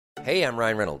Hey, I'm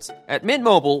Ryan Reynolds. At Mint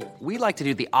Mobile, we like to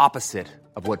do the opposite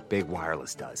of what Big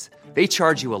Wireless does. They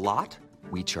charge you a lot,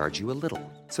 we charge you a little.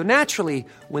 So naturally,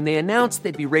 when they announced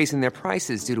they'd be raising their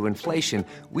prices due to inflation,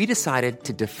 we decided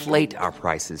to deflate our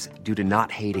prices due to not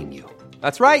hating you.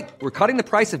 That's right. We're cutting the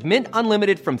price of Mint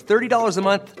Unlimited from $30 a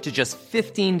month to just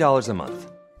 $15 a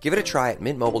month. Give it a try at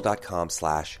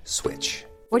mintmobile.com/switch.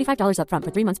 $45 up front for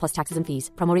 3 months plus taxes and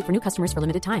fees. Promo rate for new customers for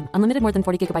limited time. Unlimited more than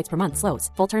 40 gigabytes per month. Slows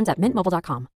full terms at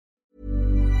mintmobile.com.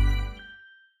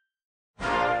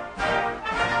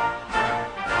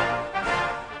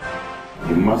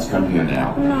 You must come here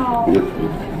now. No.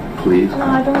 Please. No,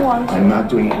 I don't want to. I'm not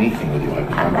doing anything with you.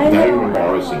 Now you're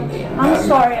embarrassing me. I'm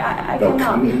sorry. I No, cannot.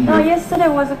 come in No, here. yesterday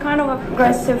was a kind of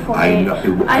aggressive for I me.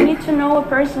 know- I need to know a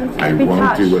person to I be won't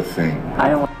touched. do a thing. I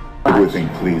don't want Do a thing,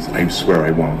 please. I swear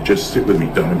I won't. Just sit with me.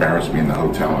 Don't embarrass me in the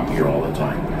hotel. I'm here all the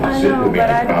time. I Sit know, with me.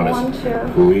 but I I don't promise. want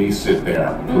to. Please sit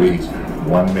there. Please.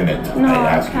 1 minute. No, I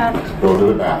I ask can't. you. Go to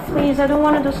the bathroom. Please, I don't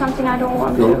want to do something I don't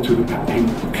want Go to. to the bathroom.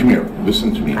 Come here.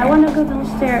 Listen to me. I want to go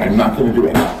downstairs. I'm not going to do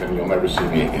anything. You'll never see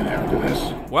me again after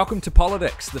this. Welcome to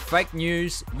Politics, the fake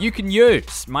news you can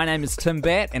use. My name is Tim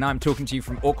Batt, and I'm talking to you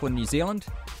from Auckland, New Zealand.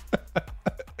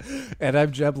 And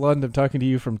I'm Jeb Lund. I'm talking to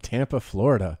you from Tampa,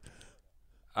 Florida.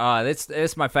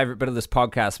 That's my favorite bit of this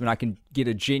podcast, when I can get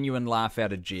a genuine laugh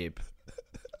out of Jeb.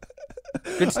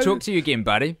 Good to talk to you again,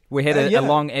 buddy. We had a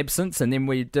long absence, and then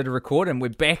we did a record, and we're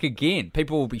back again.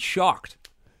 People will be shocked.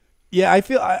 Yeah, I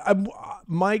feel I'm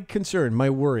my concern, my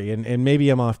worry, and maybe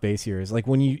I'm off base here, is like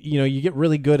when you get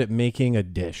really good at making a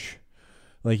dish.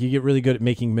 Like you get really good at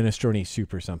making minestrone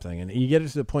soup or something, and you get it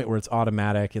to the point where it's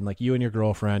automatic, and like you and your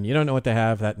girlfriend, you don't know what to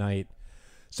have that night,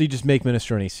 so you just make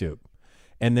minestrone soup.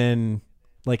 And then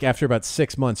like after about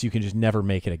 6 months, you can just never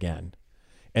make it again.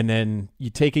 And then you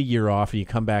take a year off and you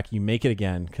come back, you make it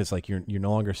again because like you're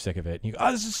no longer sick of it. And you go,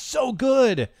 oh, this is so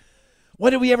good. Why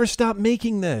did we ever stop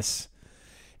making this?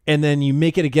 And then you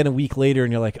make it again a week later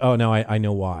and you're like, oh, no, I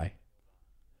know why.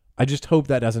 I just hope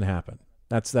that doesn't happen.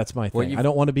 That's my thing. Well, I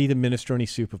don't want to be the minestrone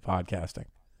soup of podcasting.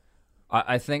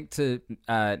 I think to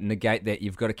negate that,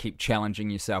 you've got to keep challenging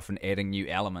yourself and adding new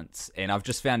elements. And I've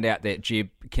just found out that Jeb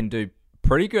can do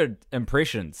pretty good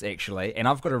impressions, actually. And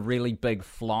I've got a really big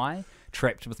fly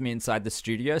trapped with me inside the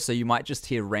studio, so you might just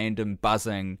hear random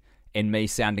buzzing and me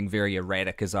sounding very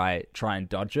erratic as I try and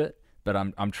dodge it. But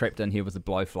I'm trapped in here with a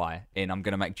blowfly, and I'm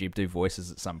going to make Jeb do voices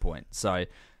at some point. So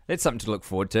that's something to look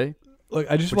forward to.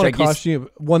 Look, I just want to caution you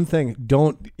one thing.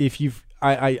 Don't, if you've,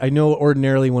 I know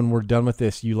ordinarily when we're done with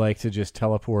this, you like to just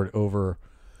teleport over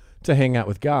to hang out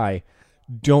with Guy.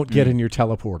 Don't get in your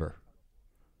teleporter.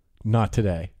 Not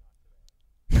today.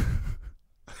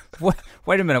 What?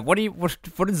 Wait a minute. What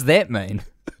does that mean?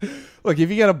 Look,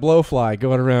 if you got a blowfly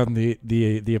going around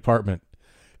the apartment,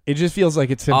 it just feels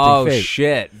like it's tempting Oh, fate.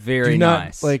 shit. Very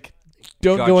nice.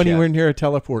 Don't go Gotcha. anywhere near a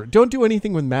teleporter. Don't do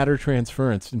anything with matter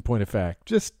transference, in point of fact.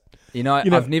 Just,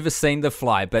 I've never seen The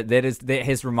Fly, but that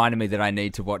has reminded me that I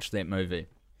need to watch that movie.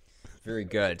 Very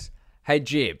good. Hey,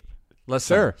 Jeb,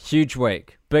 listen. Sir. Huge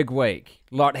week, big week,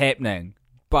 lot happening,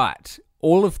 but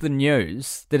all of the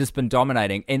news that has been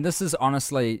dominating, and this is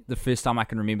honestly the first time I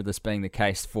can remember this being the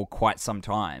case for quite some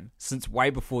time, since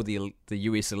way before the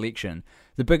US election,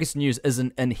 the biggest news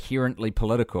isn't inherently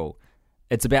political.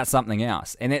 It's about something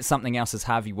else, and that something else is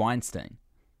Harvey Weinstein.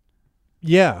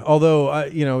 yeah, although,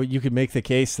 you could make the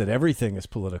case that everything is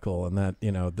political and that,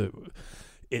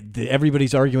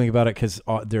 everybody's arguing about it because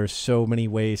there's so many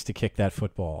ways to kick that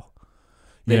football.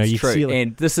 That's you true, see,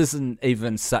 and this isn't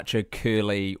even such a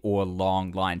curly or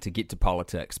long line to get to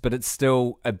politics, but it's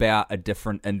still about a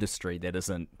different industry that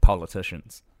isn't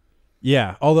politicians.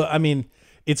 Yeah, although,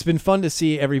 it's been fun to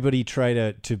see everybody try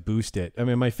to boost it.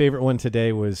 My favorite one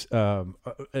today was,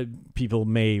 people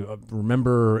may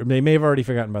remember, they may have already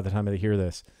forgotten by the time they hear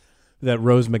this, that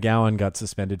Rose McGowan got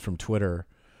suspended from Twitter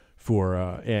for,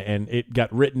 and it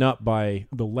got written up by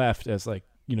the left as like,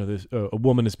 this, a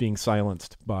woman is being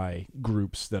silenced by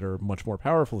groups that are much more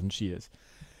powerful than she is.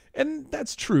 And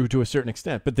that's true to a certain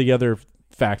extent. But the other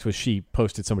fact was she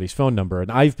posted somebody's phone number, and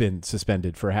I've been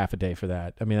suspended for half a day for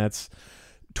that.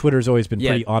 Twitter's always been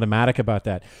pretty automatic about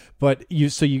that. But you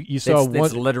saw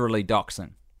that's literally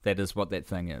doxing. That is what that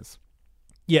thing is.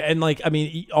 Yeah, and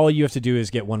all you have to do is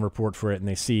get one report for it, and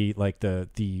they see like the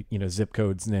zip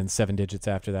codes and then 7 digits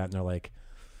after that, and they're like,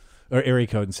 or area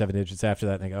code and 7 digits after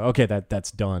that, and they go, okay,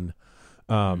 that's done.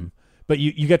 But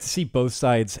you get to see both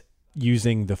sides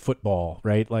using the football,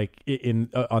 right? Like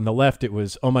on the left, it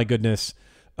was, oh my goodness,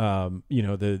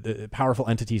 the powerful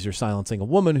entities are silencing a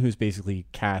woman who's basically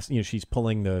she's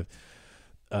pulling the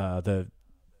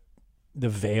the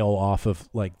veil off of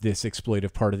like this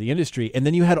exploitive part of the industry. And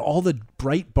then you had all the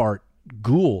Breitbart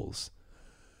ghouls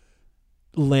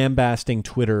lambasting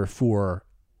Twitter for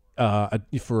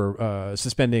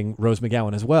suspending Rose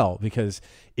McGowan as well, because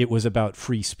it was about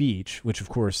free speech, which of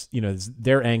course,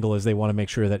 their angle is they want to make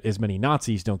sure that as many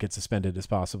Nazis don't get suspended as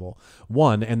possible.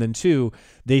 One, and then two,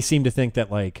 they seem to think that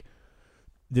like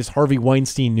this Harvey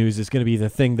Weinstein news is going to be the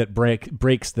thing that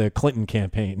breaks the Clinton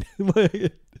campaign,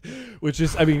 which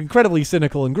is, incredibly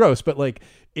cynical and gross, but like,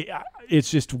 it's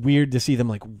just weird to see them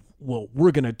like, well,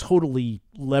 we're going to totally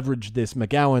leverage this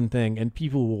McGowan thing and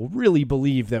people will really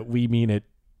believe that we mean it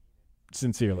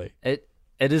sincerely. It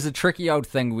is a tricky old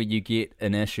thing where you get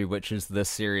an issue which is this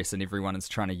serious and everyone is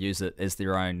trying to use it as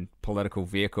their own political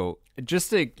vehicle. Just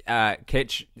to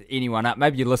catch anyone up,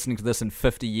 maybe you're listening to this in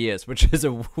 50 years, which is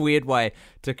a weird way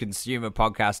to consume a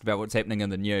podcast about what's happening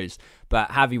in the news. But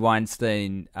Harvey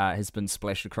Weinstein has been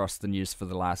splashed across the news for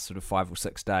the last sort of 5 or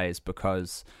 6 days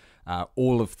because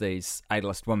all of these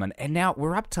A-list women, and now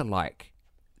we're up to like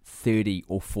 30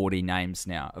 or 40 names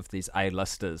now of these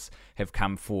A-listers have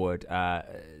come forward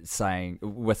saying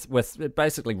with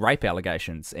basically rape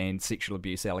allegations and sexual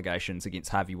abuse allegations against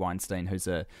Harvey Weinstein, who's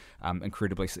a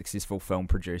incredibly successful film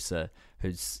producer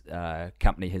whose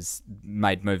company has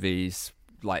made movies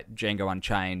like Django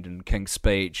Unchained and King's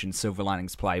Speech and Silver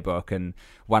Linings Playbook and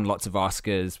won lots of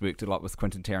Oscars, worked a lot with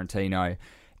Quentin Tarantino.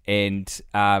 And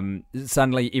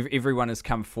suddenly everyone has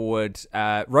come forward.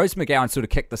 Rose McGowan sort of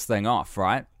kicked this thing off,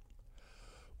 right?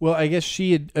 Well, I guess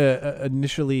she had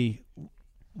initially,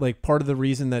 like, part of the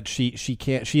reason that she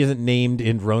isn't named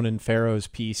in Ronan Farrow's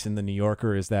piece in the New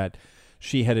Yorker is that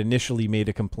she had initially made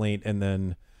a complaint and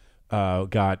then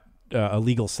got a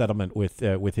legal settlement with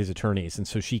his attorneys, and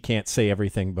so she can't say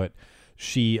everything. But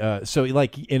she, so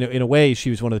like in a way,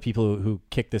 she was one of the people who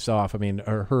kicked this off. I mean,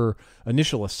 her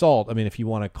initial assault. I mean, if you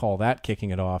want to call that kicking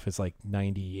it off, is like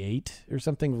 98 or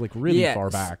something, like really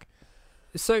far back.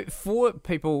 So for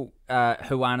people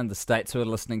who aren't in the States who are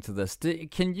listening to this,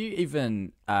 can you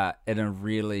even, in a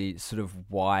really sort of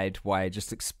wide way,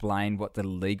 just explain what the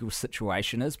legal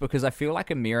situation is? Because I feel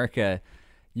like America,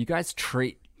 you guys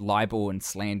treat libel and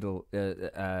slander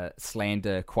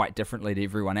quite differently to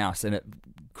everyone else, and it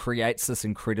creates this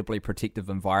incredibly protective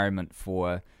environment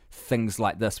for things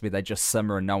like this where they just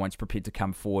simmer and no one's prepared to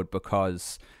come forward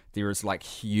because there is like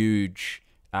huge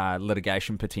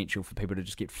litigation potential for people to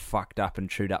just get fucked up and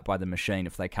chewed up by the machine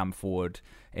if they come forward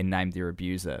and name their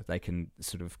abuser. They can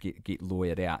sort of get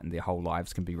lawyered out and their whole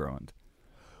lives can be ruined.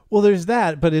 Well, there's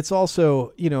that, but it's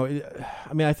also,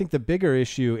 I think the bigger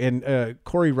issue, and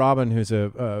Corey Robin, who's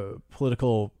a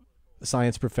political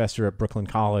science professor at Brooklyn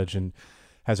College and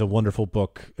has a wonderful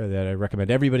book that I recommend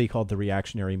everybody called The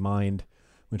Reactionary Mind,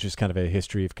 which is kind of a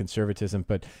history of conservatism.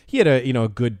 But he had a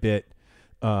good bit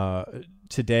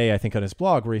today, I think, on his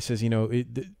blog where he says,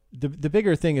 the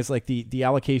bigger thing is like the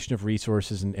allocation of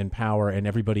resources and power and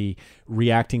everybody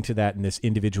reacting to that in this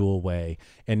individual way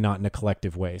and not in a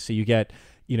collective way. So you get,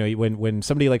 when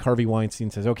somebody like Harvey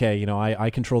Weinstein says, okay, I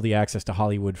control the access to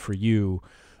Hollywood for you.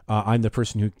 I'm the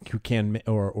person who can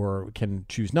or can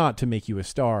choose not to make you a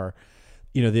star.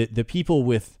 The people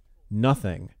with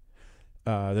nothing,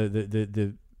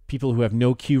 the people who have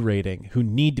no Q rating, who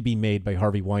need to be made by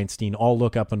Harvey Weinstein, all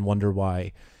look up and wonder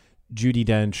why Judi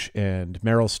Dench and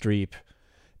Meryl Streep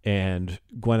and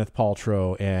Gwyneth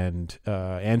Paltrow and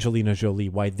Angelina Jolie,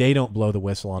 why they don't blow the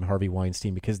whistle on Harvey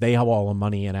Weinstein, because they have all the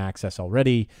money and access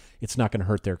already. It's not going to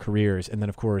hurt their careers. And then,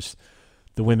 of course,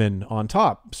 the women on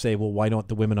top say, well, why don't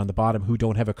the women on the bottom who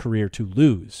don't have a career to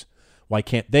lose, why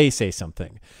can't they say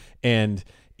something? And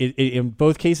in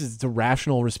both cases, it's a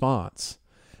rational response.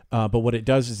 But what it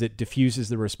does is it diffuses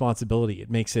the responsibility. It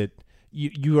makes it,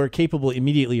 you are capable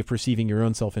immediately of perceiving your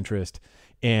own self-interest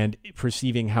and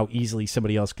perceiving how easily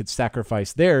somebody else could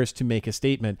sacrifice theirs to make a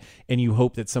statement, and you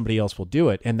hope that somebody else will do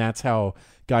it. And that's how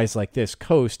guys like this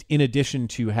coast, in addition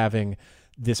to having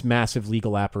this massive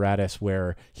legal apparatus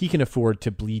where he can afford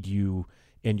to bleed you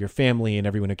and your family and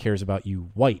everyone who cares about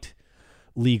you white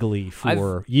legally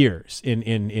for years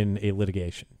in a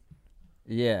litigation.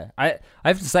 Yeah, I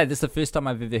have to say, this is the first time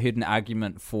I've ever heard an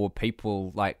argument for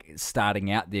people like starting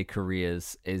out their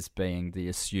careers as being the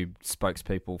assumed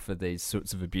spokespeople for these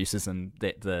sorts of abuses, and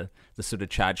that the sort of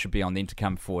charge should be on them to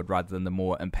come forward rather than the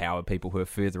more empowered people who are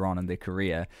further on in their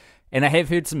career. And I have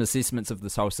heard some assessments of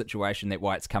this whole situation that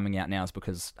why it's coming out now is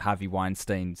because Harvey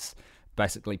Weinstein's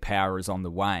basically power is on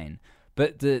the wane.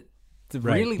 But the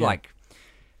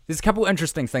There's a couple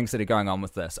interesting things that are going on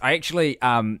with this. I actually,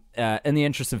 in the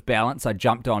interest of balance, I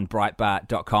jumped on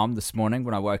Breitbart.com this morning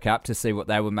when I woke up to see what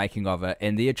they were making of it,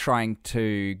 and they're trying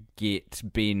to get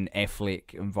Ben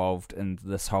Affleck involved in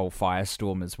this whole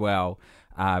firestorm as well.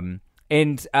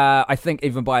 And I think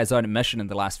even by his own admission in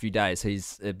the last few days,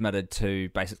 he's admitted to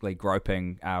basically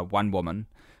groping one woman,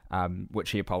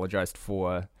 which he apologized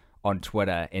for on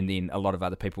Twitter, and then a lot of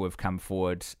other people have come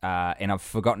forward, and I've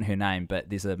forgotten her name, but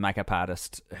there's a makeup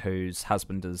artist whose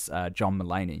husband is John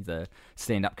Mulaney, the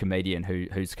stand-up comedian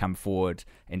who's come forward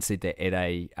and said that at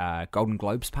a Golden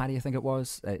Globes party, I think it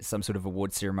was, at some sort of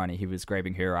award ceremony, he was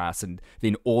grabbing her ass, and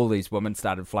then all these women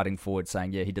started flooding forward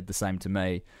saying, yeah, he did the same to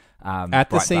me. At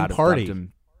the same party.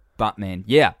 Buttman.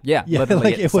 Yeah, literally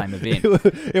like at the same event.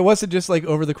 It wasn't just like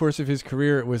over the course of his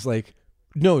career, it was like,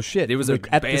 no shit. It was like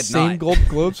a at bad the same night. Golden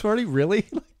Globes party? Really?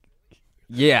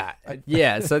 Yeah.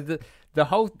 So the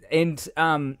whole, and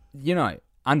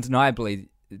undeniably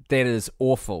that is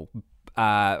awful.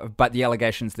 But the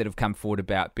allegations that have come forward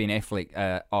about Ben Affleck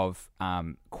are of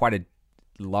quite a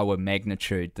lower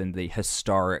magnitude than the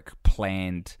historic,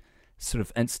 planned, sort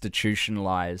of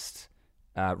institutionalized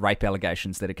rape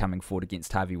allegations that are coming forward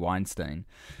against Harvey Weinstein.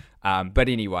 But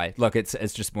anyway, look,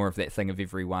 it's just more of that thing of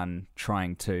everyone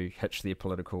trying to hitch their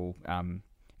political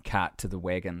cart to the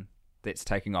wagon that's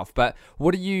taking off. But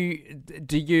do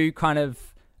you kind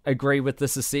of agree with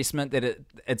this assessment that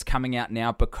it's coming out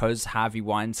now because Harvey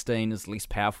Weinstein is less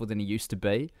powerful than he used to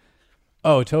be?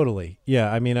 Oh, totally.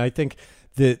 Yeah, I mean, I think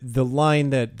the line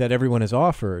that everyone has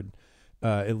offered,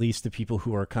 at least the people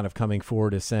who are kind of coming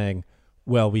forward, is saying,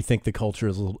 well, we think the culture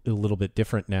is a little bit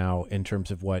different now in terms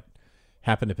of what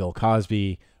happened to Bill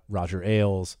Cosby, Roger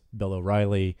Ailes, Bill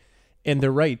O'Reilly, and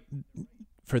they're right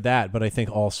for that. But I think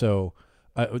also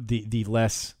the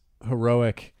less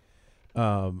heroic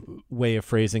way of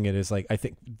phrasing it is like, I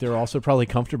think they're also probably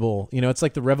comfortable. It's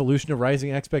like the revolution of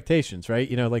rising expectations,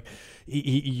 right? Like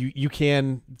you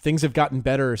can, things have gotten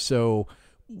better, so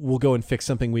we'll go and fix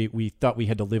something we thought we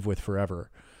had to live with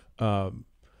forever. I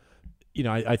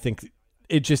think.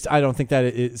 I don't think that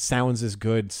it sounds as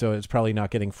good, so it's probably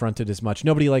not getting fronted as much.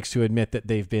 Nobody likes to admit that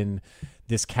they've been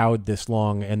this cowed this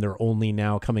long, and they're only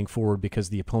now coming forward because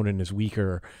the opponent is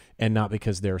weaker and not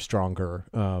because they're stronger.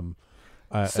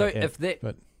 If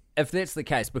that's the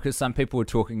case, because some people are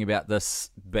talking about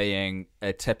this being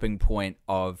a tipping point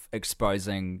of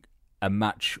exposing a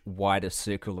much wider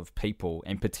circle of people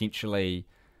and potentially,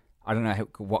 I don't know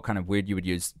what kind of word you would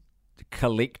use,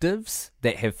 collectives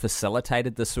that have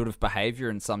facilitated this sort of behavior,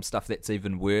 and some stuff that's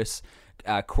even worse.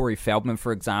 Corey Feldman,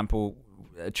 for example,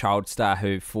 a child star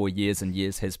who for years and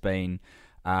years has been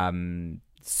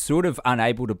sort of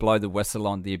unable to blow the whistle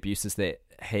on the abuses that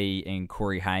he and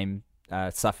Corey Haim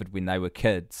suffered when they were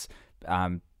kids,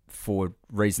 for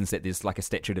reasons that there's like a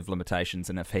statute of limitations,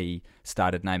 and if he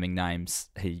started naming names,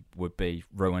 he would be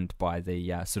ruined by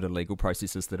the sort of legal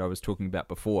processes that I was talking about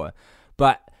before.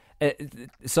 But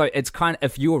so it's kind of,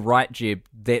 if you're right, Jeb,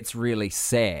 that's really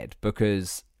sad,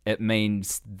 because it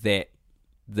means that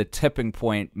the tipping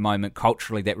point moment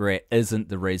culturally that we're at isn't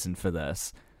the reason for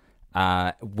this,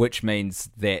 which means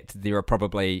that there are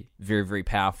probably very, very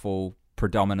powerful,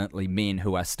 predominantly men,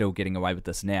 who are still getting away with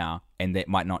this now, and that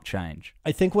might not change.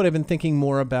 I think what I've been thinking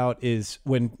more about is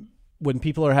when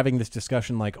people are having this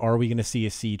discussion, like, are we going to see a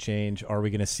sea change? Are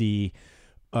we going to see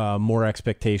more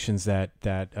expectations that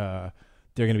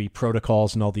there are going to be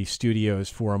protocols in all these studios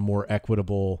for a more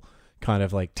equitable kind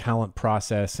of like talent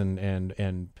process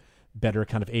and better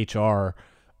kind of HR.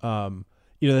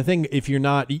 The thing, if you're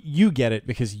not, you get it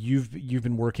because you've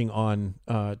been working on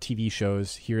TV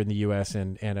shows here in the US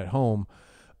and at home.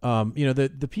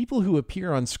 The people who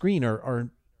appear on screen are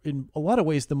in a lot of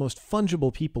ways the most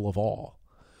fungible people of all,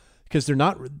 because they're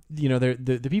not, they're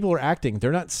the people who are acting.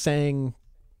 They're not saying,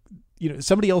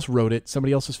 somebody else wrote it,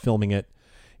 somebody else is filming it.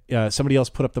 Somebody else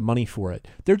put up the money for it.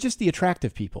 They're just the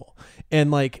attractive people.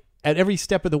 And like at every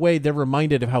step of the way, they're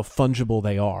reminded of how fungible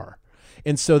they are.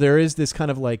 And so there is this kind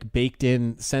of like baked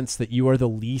in sense that you are the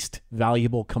least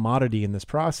valuable commodity in this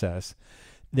process,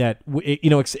 that,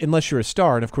 unless you're a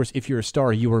star. And of course, if you're a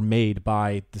star, you are made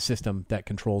by the system that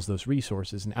controls those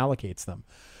resources and allocates them.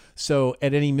 So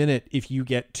at any minute, if you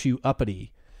get too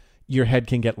uppity, your head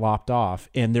can get lopped off,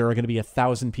 and there are going to be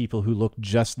 1,000 people who look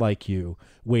just like you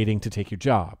waiting to take your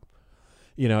job.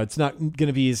 It's not going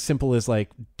to be as simple as like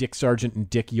Dick Sargent and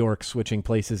Dick York switching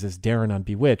places as Darren on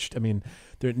Bewitched. I mean,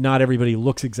 not everybody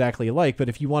looks exactly alike, but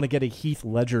if you want to get a Heath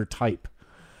Ledger type,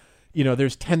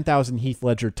 there's 10,000 Heath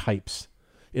Ledger types,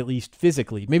 at least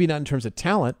physically, maybe not in terms of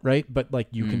talent, right? But like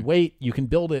you can wait, you can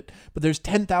build it, but there's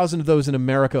 10,000 of those in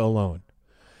America alone.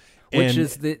 Which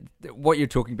is what you're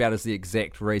talking about is the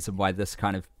exact reason why this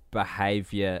kind of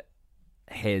behavior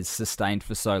has sustained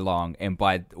for so long, and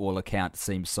by all accounts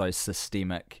seems so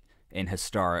systemic and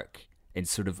historic and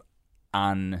sort of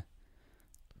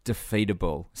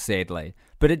undefeatable, sadly.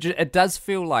 But it does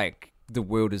feel like the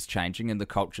world is changing and the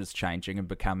culture's changing and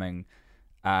becoming...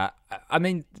 I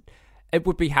mean, it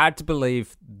would be hard to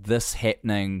believe this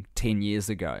happening 10 years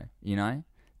ago, you know?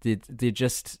 They're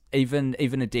just... Even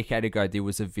a decade ago, there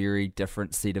was a very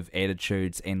different set of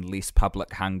attitudes and less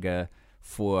public hunger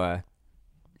for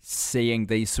seeing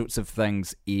these sorts of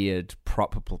things aired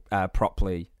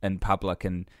properly in public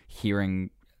and hearing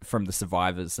from the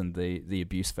survivors and the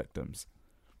abuse victims.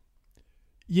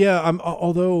 Yeah,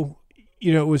 although,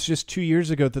 you know, it was just 2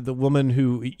 years ago that the woman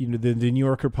who, you know, the New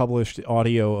Yorker published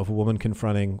audio of a woman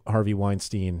confronting Harvey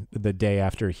Weinstein the day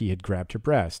after he had grabbed her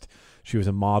breast. She was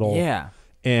a model. Yeah.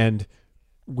 And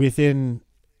within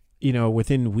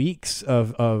weeks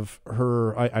of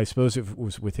her, I suppose it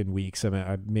was within weeks. I mean,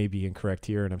 I may be incorrect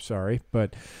here, and I'm sorry,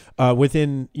 but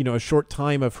within, you know, a short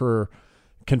time of her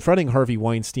confronting Harvey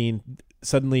Weinstein,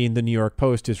 suddenly the New York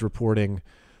Post is reporting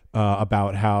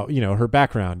about how, you know, her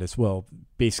background as well,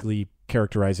 basically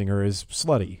characterizing her as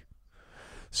slutty.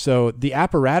 So the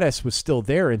apparatus was still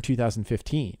there in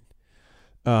 2015,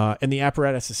 and the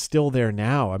apparatus is still there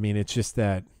now. I mean, it's just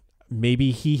that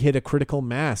maybe he hit a critical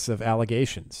mass of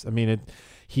allegations. I mean,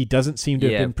 he doesn't seem to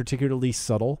have been particularly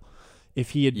subtle. If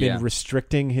he had been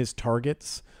restricting his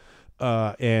targets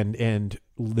and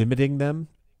limiting them,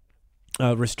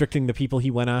 restricting the people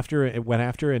he went after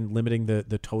and limiting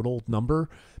the total number,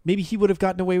 maybe he would have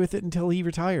gotten away with it until he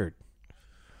retired.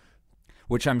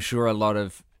 Which I'm sure a lot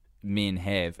of men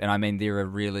have. And I mean, there are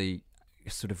really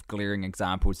sort of glaring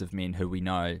examples of men who we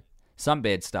know. Some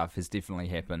bad stuff has definitely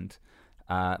happened.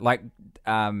 Like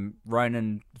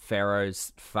Ronan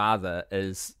Farrow's father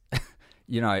is,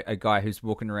 you know, a guy who's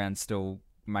walking around still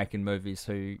making movies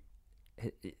who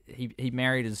he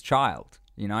married his child,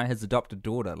 you know, his adopted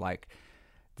daughter. Like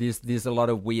there's a lot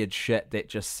of weird shit that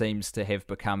just seems to have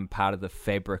become part of the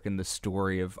fabric and the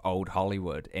story of old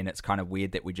Hollywood, and it's kind of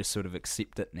weird that we just sort of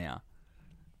accept it now.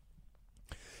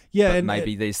 Yeah, but and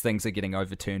maybe these things are getting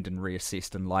overturned and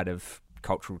reassessed in light of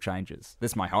cultural changes.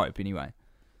 That's my hope, anyway.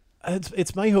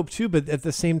 It's my hope too, but at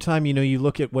the same time, you know, you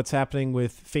look at what's happening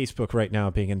with Facebook right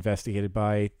now being investigated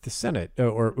by the Senate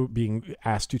or being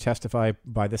asked to testify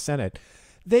by the Senate.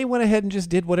 They went ahead and just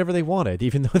did whatever they wanted,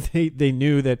 even though they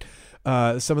knew that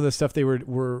some of the stuff they were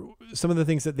some of the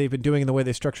things that they've been doing and the way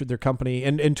they structured their company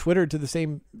and Twitter to the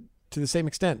same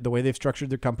extent, the way they've structured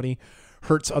their company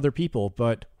hurts other people.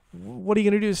 But what are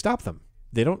you going to do to stop them?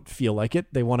 They don't feel like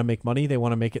it. They want to make money. They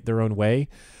want to make it their own way.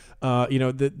 You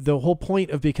know, the whole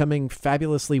point of becoming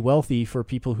fabulously wealthy for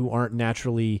people who aren't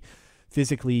naturally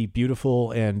physically beautiful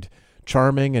and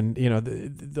charming, and, you know,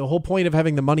 the whole point of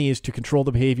having the money is to control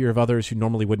the behavior of others who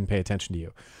normally wouldn't pay attention to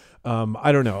you.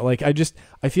 I don't know. Like,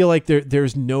 I feel like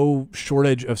there's no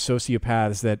shortage of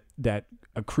sociopaths that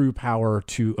accrue power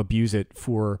to abuse it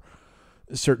for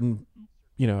certain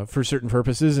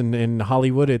purposes. And in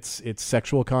Hollywood, it's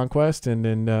sexual conquest, and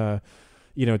in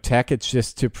you know, tech, it's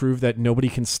just to prove that nobody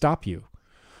can stop you.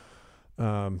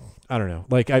 I don't know.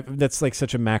 Like, that's like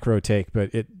such a macro take, but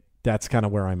that's kind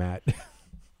of where I'm at.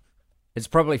 It's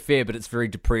probably fair, but it's very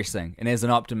depressing. And as an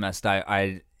optimist,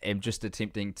 I am just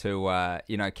attempting to,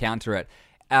 counter it.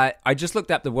 I just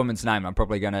looked up the woman's name. I'm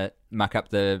probably going to muck up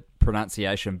the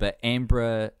pronunciation, but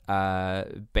Ambra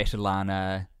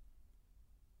Betalana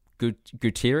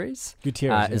Gutierrez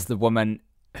is the woman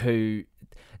who...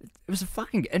 It was a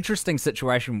fucking interesting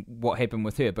situation what happened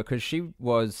with her, because she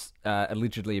was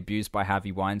allegedly abused by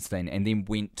Harvey Weinstein and then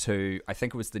went to, I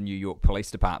think it was the New York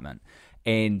Police Department,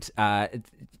 and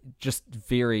just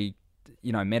very,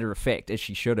 you know, matter of fact, as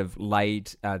she should have,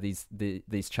 laid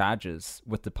these charges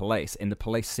with the police, and the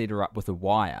police set her up with a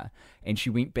wire, and she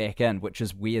went back in, which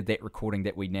is where that recording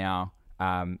that we now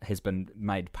has been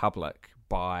made public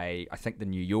by, I think, the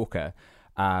New Yorker.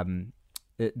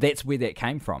 That's where that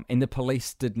came from. And the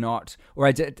police did not, or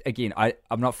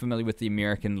I'm not familiar with the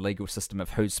American legal system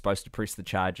of who's supposed to press the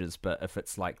charges, but if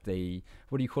it's like the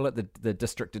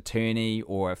district attorney,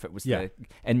 or if it was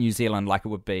in New Zealand, like it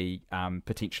would be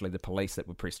potentially the police that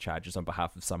would press charges on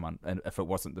behalf of someone, and if it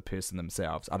wasn't the person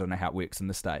themselves. I don't know how it works in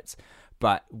the States.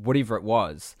 But whatever it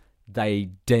was,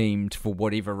 they deemed, for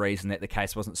whatever reason, that the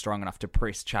case wasn't strong enough to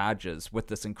press charges with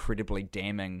this incredibly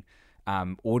damning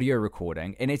audio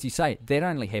recording. And as you say, that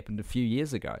only happened a few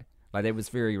years ago. Like, that was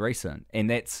very recent. And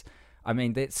that's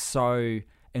so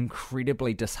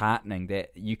incredibly disheartening that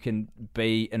you can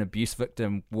be an abuse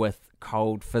victim with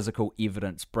cold physical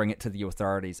evidence, bring it to the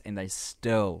authorities, and they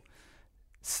still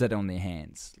sit on their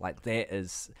hands. Like that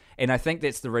is, and I think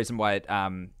that's the reason why I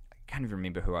can't even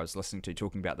remember who I was listening to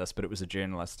talking about this, but it was a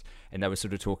journalist, and they were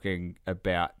sort of talking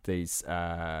about these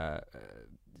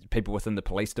people within the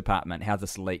police department, how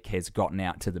this leak has gotten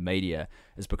out to the media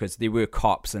is because there were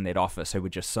cops in that office who were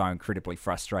just so incredibly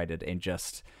frustrated and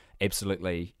just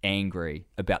absolutely angry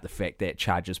about the fact that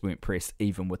charges weren't pressed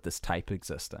even with this tape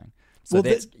existing. So Well,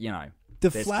 that's, the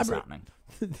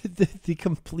the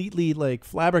completely like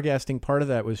flabbergasting part of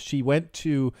that was she went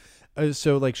to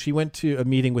she went to a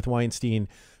meeting with Weinstein,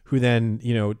 who then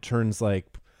turns like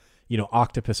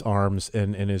octopus arms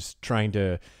and is trying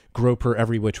to grope her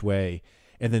every which way,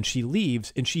 and then she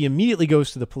leaves and she immediately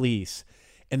goes to the police,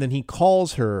 and then he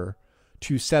calls her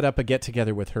to set up a get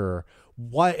together with her.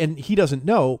 Why? And he doesn't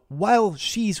know while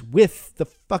she's with the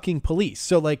fucking police.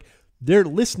 So like they're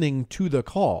listening to the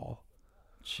call.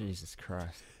 Jesus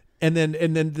Christ. And then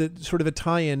the sort of a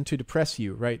tie-in to depress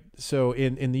you, right? So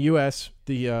in the U.S.,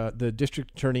 the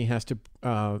district attorney has to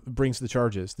brings the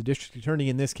charges. The district attorney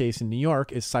in this case in New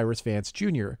York is Cyrus Vance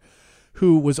Jr.,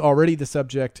 who was already the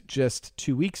subject just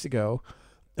 2 weeks ago,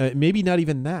 maybe not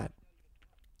even that,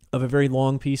 of a very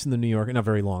long piece in the New Yorker, not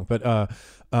very long, but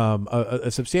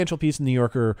a substantial piece in the New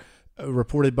Yorker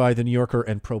reported by the New Yorker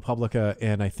and ProPublica,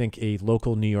 and I think a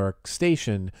local New York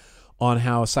station, on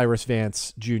how Cyrus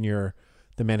Vance Jr.,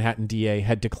 the Manhattan DA,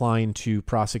 had declined to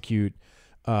prosecute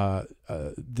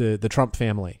the Trump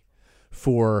family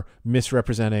for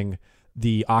misrepresenting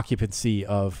the occupancy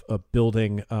of a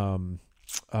building,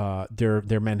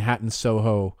 their Manhattan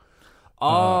Soho.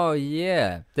 Oh,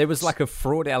 yeah. There was like a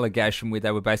fraud allegation where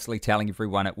they were basically telling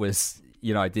everyone it was,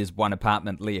 there's one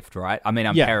apartment left, right? I mean,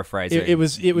 I'm paraphrasing. It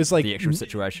was like the actual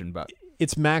situation, but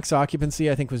its max occupancy,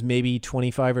 I think, was maybe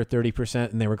 25 or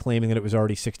 30%, and they were claiming that it was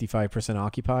already 65%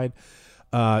 occupied.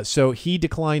 So he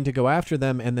declined to go after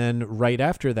them, and then right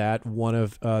after that, one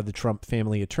of the Trump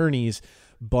family attorneys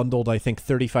bundled, I think,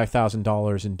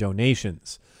 $35,000 in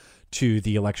donations to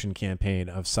the election campaign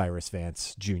of Cyrus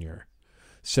Vance Jr.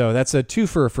 So that's a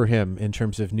twofer for him in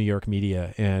terms of New York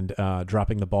media and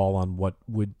dropping the ball on what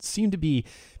would seem to be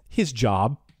his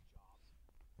job.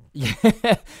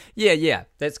 Yeah.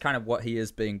 That's kind of what he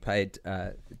is being paid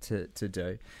to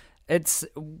do.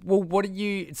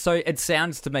 So it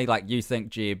sounds to me like you think,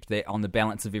 Jeb, that on the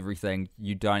balance of everything,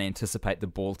 you don't anticipate the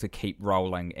ball to keep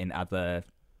rolling and other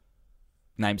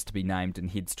names to be named and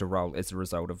heads to roll as a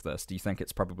result of this. Do you think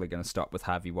it's probably going to stop with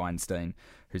Harvey Weinstein,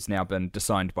 who's now been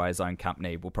disowned by his own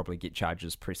company, will probably get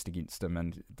charges pressed against him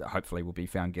and hopefully will be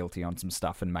found guilty on some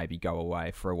stuff and maybe go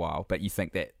away for a while? But you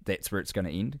think that that's where it's going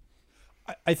to end?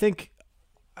 I think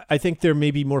there may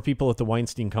be more people at the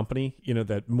Weinstein Company,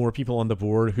 that more people on the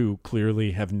board who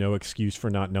clearly have no excuse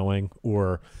for not knowing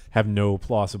or have no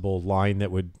plausible line that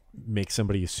would make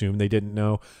somebody assume they didn't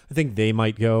know. I think they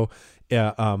might go.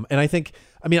 And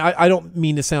I don't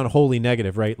mean to sound wholly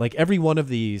negative, right? Like every one of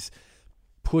these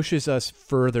pushes us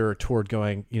further toward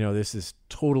going, this is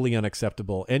totally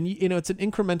unacceptable. And, it's an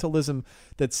incrementalism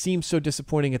that seems so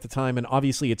disappointing at the time. And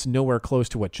obviously it's nowhere close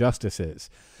to what justice is.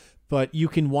 But you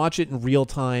can watch it in real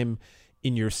time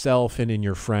in yourself and in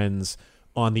your friends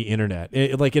on the internet.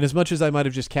 And as much as I might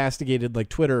have just castigated like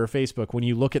Twitter or Facebook, when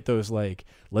you look at those, like,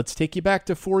 let's take you back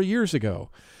to 4 years ago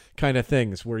kind of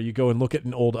things where you go and look at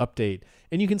an old update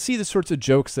and you can see the sorts of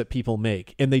jokes that people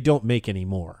make and they don't make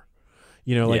anymore,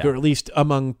 or at least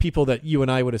among people that you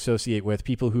and I would associate with,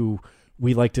 people who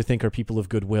we like to think are people of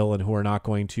goodwill and who are not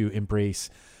going to embrace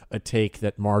a take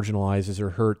that marginalizes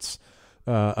or hurts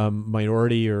a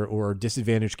minority or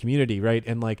disadvantaged community, right?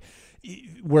 And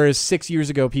whereas 6 years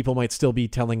ago people might still be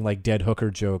telling like dead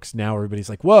hooker jokes, now everybody's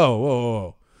like,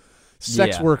 whoa.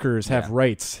 Sex workers have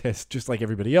rights just like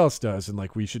everybody else does, and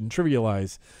like we shouldn't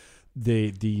trivialize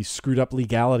the screwed up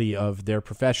legality of their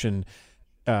profession,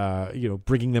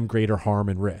 bringing them greater harm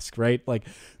and risk, right?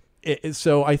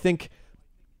 So I think,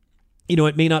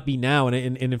 it may not be now,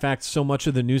 and in fact, so much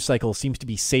of the news cycle seems to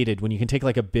be sated when you can take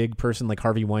like a big person like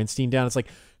Harvey Weinstein down. It's like,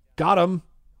 got him.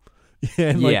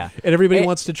 And everybody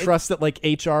wants to trust that like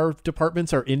HR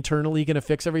departments are internally going to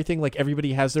fix everything. Like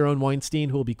everybody has their own Weinstein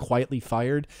who will be quietly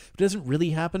fired. It doesn't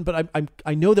really happen, but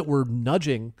I know that we're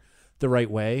nudging the right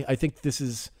way. I think this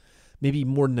is maybe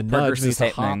more than a nudge. It's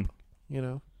a hop,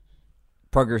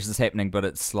 Progress is happening, but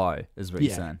it's slow, is what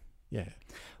you're saying. Yeah.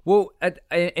 Well,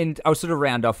 and I'll sort of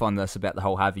round off on this about the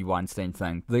whole Harvey Weinstein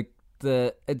thing.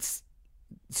 It's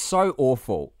so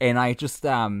awful, and I just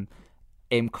am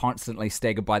constantly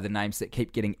staggered by the names that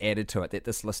keep getting added to it, that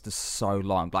this list is so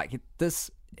long. Like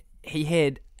he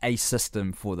had a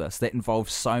system for this that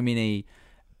involved so many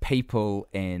people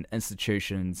and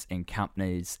institutions and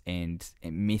companies and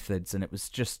methods, and it was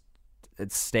just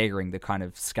it's staggering the kind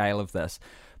of scale of this.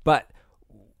 But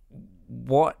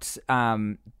what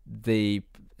the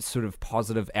sort of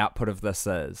positive output of this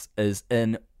is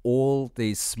in all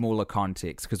these smaller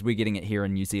contexts, because we're getting it here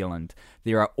in New Zealand,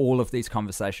 there are all of these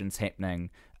conversations happening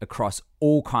across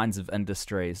all kinds of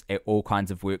industries, at all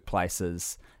kinds of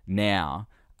workplaces now,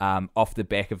 off the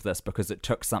back of this, because it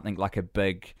took something like a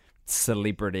big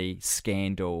celebrity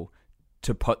scandal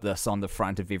to put this on the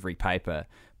front of every paper.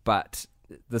 But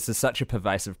this is such a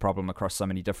pervasive problem across so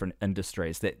many different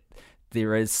industries that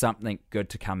there is something good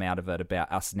to come out of it about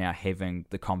us now having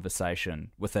the conversation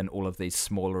within all of these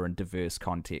smaller and diverse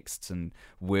contexts and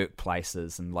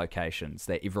workplaces and locations,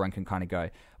 that everyone can kind of go,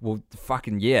 well,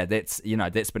 fucking yeah, that's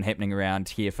been happening around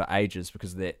here for ages,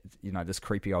 because that, this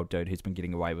creepy old dude who's been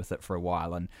getting away with it for a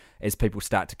while. And as people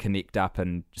start to connect up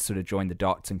and sort of join the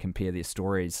dots and compare their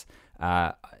stories,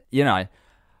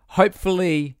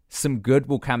 hopefully some good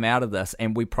will come out of this,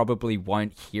 and we probably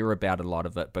won't hear about a lot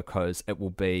of it because it will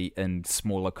be in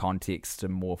smaller contexts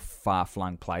and more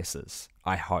far-flung places,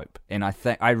 I hope. And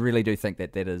I really do think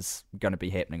that is going to be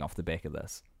happening off the back of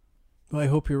this. Well, I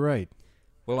hope you're right.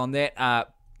 Well, on that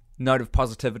note of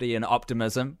positivity and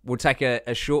optimism, we'll take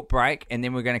a short break, and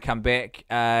then we're going to come back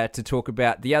to talk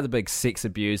about the other big sex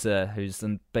abuser who's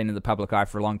been in the public eye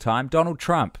for a long time, Donald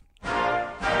Trump.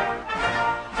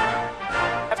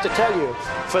 To tell you,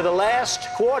 for the last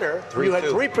quarter, you had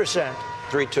 3%.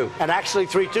 3.2. And actually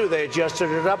 3.2, they adjusted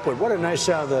it upward. What a nice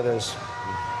sound that is.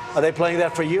 Are they playing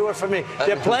that for you or for me?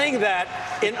 They're playing that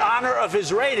in honor of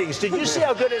his ratings. Did you see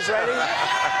how good his ratings?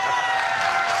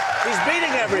 He's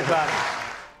beating everybody.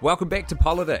 Welcome back to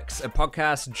Politics, a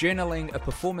podcast journaling a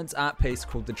performance art piece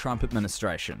called The Trump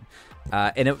Administration.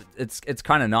 And it's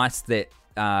kind of nice that,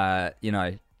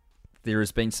 there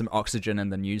has been some oxygen in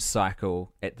the news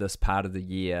cycle at this part of the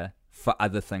year for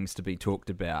other things to be talked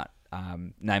about,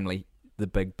 namely the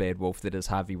big bad wolf that is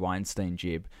Harvey Weinstein,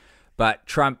 Jeb. But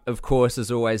Trump, of course, is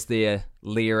always there,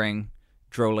 leering,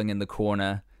 drooling in the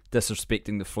corner,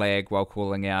 disrespecting the flag while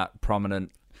calling out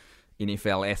prominent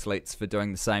NFL athletes for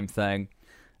doing the same thing.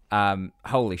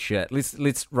 Holy shit.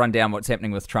 Let's run down what's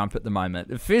happening with Trump at the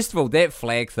moment. First of all, that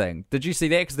flag thing. Did you see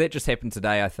that? Because that just happened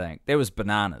today, I think. That was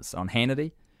bananas on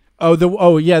Hannity.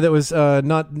 Yeah, that was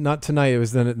not tonight. It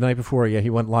was the night before. Yeah,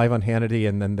 he went live on Hannity,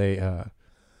 and then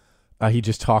he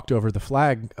just talked over the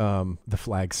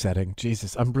flag setting.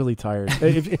 Jesus, I'm really tired.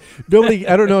 I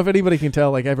don't know if anybody can tell.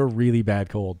 Like, I have a really bad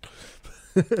cold.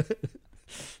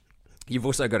 You've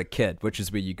also got a kid, which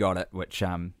is where you got it, which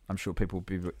I'm sure people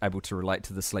will be able to relate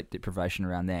to the sleep deprivation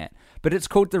around that. But it's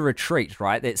called the retreat,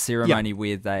 right? That ceremony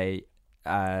where they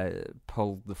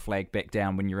pull the flag back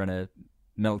down when you're in a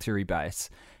military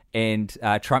base. And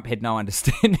Trump had no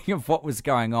understanding of what was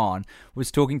going on,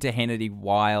 was talking to Hannity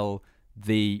while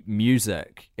the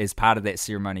music, as part of that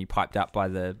ceremony, piped up by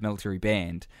the military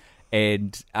band,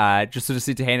 and just sort of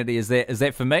said to Hannity, is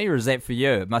that for me or is that for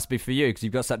you? It must be for you because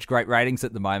you've got such great ratings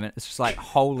at the moment. It's just like,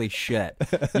 holy shit.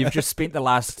 You've just spent the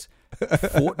last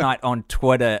fortnight on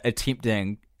Twitter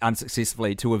attempting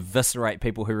unsuccessfully to eviscerate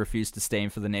people who refuse to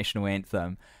stand for the national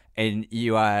anthem, and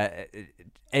you are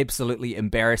absolutely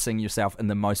embarrassing yourself in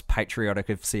the most patriotic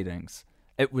of settings.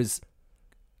 It was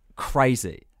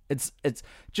crazy. It's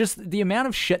just the amount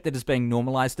of shit that is being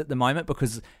normalized at the moment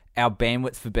because our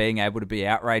bandwidth for being able to be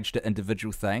outraged at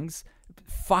individual things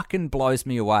fucking blows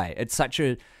me away. It's such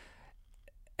an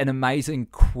amazing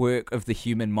quirk of the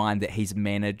human mind that he's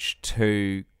managed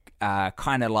to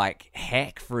kind of like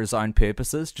hack for his own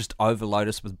purposes, just overload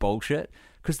us with bullshit.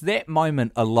 Because that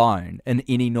moment alone in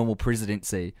any normal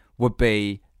presidency would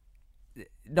be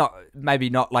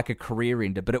maybe not like a career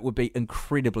ender, but it would be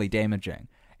incredibly damaging.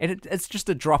 And it's just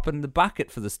a drop in the bucket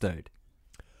for this dude.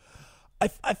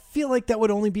 I feel like that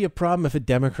would only be a problem if a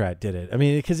Democrat did it. I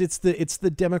mean, because it's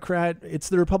the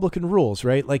Republican rules,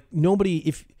 right? Like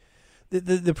if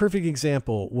the perfect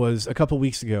example was a couple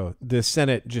weeks ago, the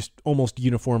Senate just almost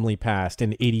uniformly passed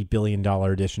an $80 billion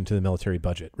addition to the military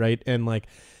budget, right? And like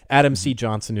Adam C.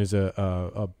 Johnson, who's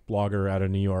a blogger out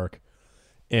of New York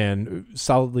and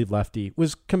solidly lefty,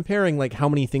 was comparing like how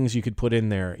many things you could put in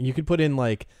there. You could put in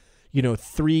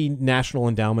 3 National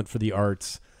Endowment for the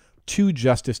Arts, 2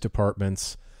 Justice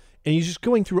Departments, and you're just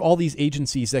going through all these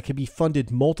agencies that can be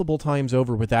funded multiple times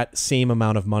over with that same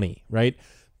amount of money, right?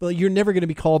 But you're never going to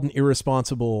be called an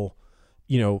irresponsible,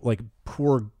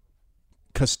 poor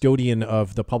custodian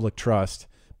of the public trust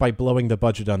by blowing the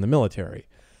budget on the military.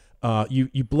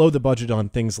 You blow the budget on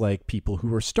things like people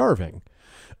who are starving.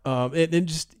 And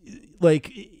just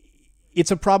like,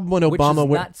 it's a problem when Obama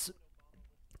went. Nuts.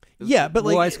 Yeah, but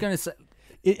I was going to say,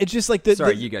 it's just like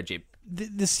sorry, you go, Jeb.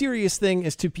 the serious thing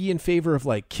is to be in favor of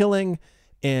like killing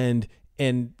and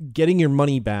getting your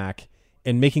money back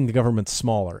and making the government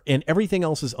smaller, and everything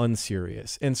else is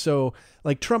unserious. And so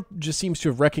like Trump just seems to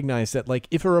have recognized that like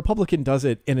if a Republican does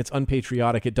it and it's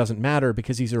unpatriotic, it doesn't matter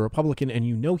because he's a Republican and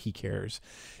he cares.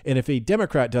 And if a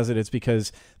Democrat does it, it's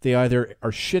because they either are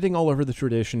shitting all over the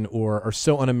tradition or are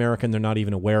so un-American they're not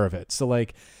even aware of it. So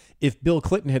like if Bill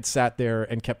Clinton had sat there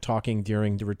and kept talking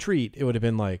during the retreat, it would have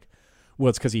been like, well,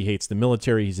 it's because he hates the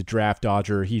military, he's a draft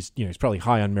dodger, he's probably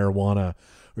high on marijuana,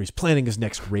 or he's planning his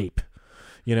next rape.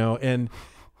 And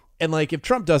like if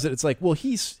Trump does it, it's like, well,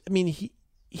 he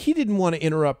didn't want to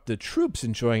interrupt the troops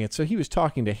enjoying it, so he was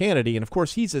talking to Hannity, and of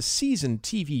course he's a seasoned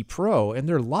TV pro, and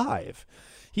they're live.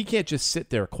 He can't just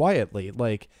sit there quietly.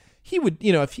 Like he would,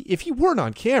 if he weren't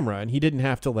on camera and he didn't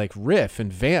have to like riff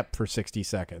and vamp for 60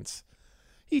 seconds,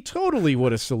 he totally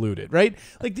would have saluted, right?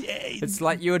 Like it's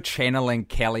like you're channeling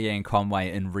Kellyanne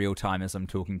Conway in real time as I'm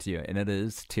talking to you, and it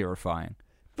is terrifying.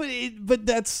 But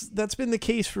that's been the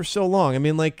case for so long. I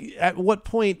mean, like, at what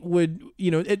point would,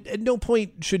 at no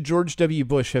point should George W.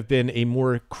 Bush have been a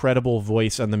more credible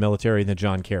voice on the military than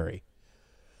John Kerry.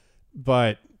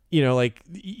 But, like,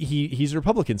 he's a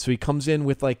Republican, so he comes in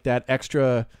with, like, that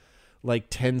extra,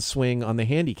 like, 10 swing on the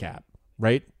handicap,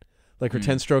 right? Like, or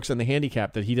 10 strokes on the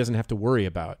handicap that he doesn't have to worry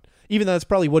about. Even though that's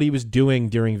probably what he was doing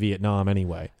during Vietnam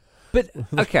anyway. But,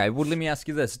 okay, well, let me ask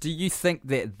you this. Do you think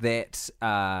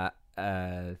that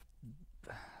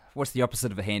what's the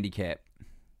opposite of a handicap?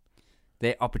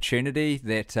 That opportunity,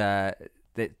 that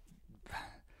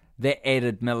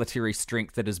added military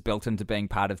strength that is built into being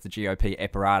part of the GOP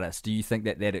apparatus. Do you think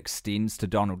that extends to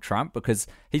Donald Trump? Because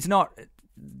he's not.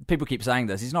 People keep saying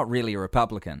this. He's not really a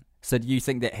Republican. So do you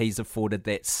think that he's afforded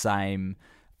that same?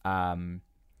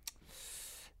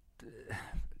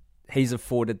 He's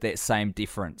afforded that same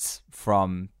difference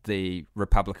from the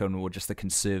Republican or just the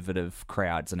conservative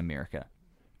crowds in America.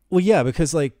 Well, yeah,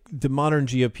 because like the modern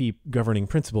GOP governing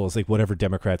principle is like whatever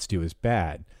Democrats do is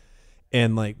bad.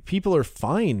 And like people are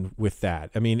fine with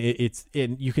that. I mean,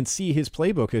 and you can see his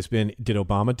playbook has been, did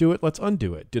Obama do it? Let's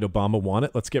undo it. Did Obama want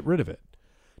it? Let's get rid of it.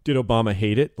 Did Obama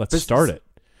hate it? Let's start it.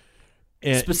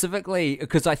 And specifically,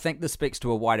 because I think this speaks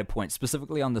to a wider point,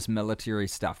 specifically on this military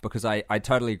stuff, because I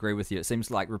totally agree with you. It seems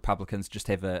like Republicans just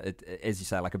have as you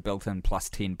say, like a built-in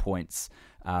plus 10 points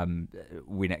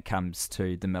when it comes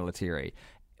to the military.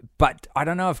 But I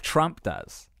don't know if Trump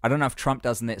does. I don't know if Trump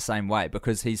does in that same way,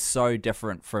 because he's so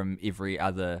different from every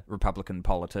other Republican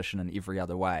politician in every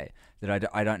other way that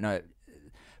I don't know.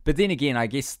 But then again, I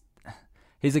guess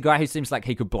he's a guy who seems like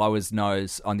he could blow his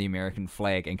nose on the American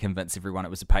flag and convince everyone it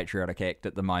was a patriotic act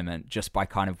at the moment just by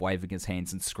kind of waving his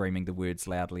hands and screaming the words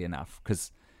loudly enough,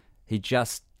 because he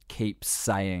just keeps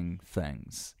saying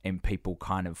things and people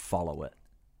kind of follow it.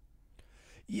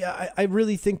 Yeah, I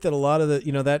really think that a lot of the,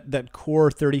 that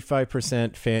core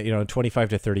 35% fan, 25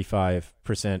 to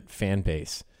 35% fan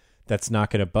base that's not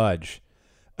going to budge.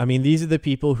 I mean, these are the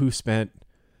people who spent,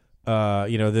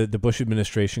 the Bush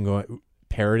administration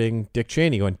parroting Dick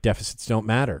Cheney, going, deficits don't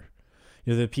matter.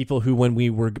 The people who, when we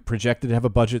were projected to have a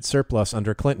budget surplus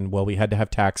under Clinton, well, we had to have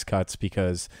tax cuts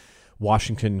because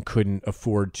Washington couldn't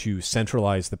afford to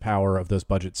centralize the power of those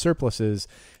budget surpluses,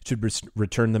 should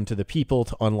return them to the people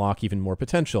to unlock even more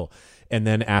potential. And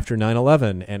then after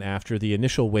 9/11 and after the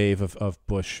initial wave of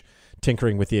Bush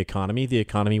tinkering with the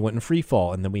economy went in free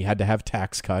fall. And then we had to have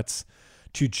tax cuts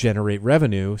to generate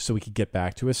revenue so we could get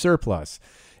back to a surplus.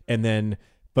 And then,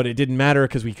 but it didn't matter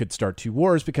because we could start two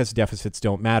wars because deficits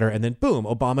don't matter. And then boom,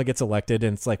 Obama gets elected.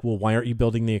 And it's like, well, why aren't you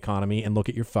building the economy? And look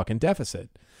at your fucking deficit.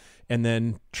 And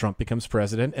then Trump becomes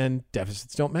president and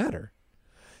deficits don't matter.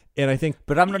 And I think...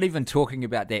 But I'm not even talking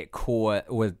about that core,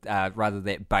 with rather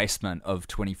that basement of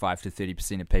 25 to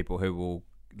 30% of people who will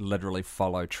literally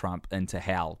follow Trump into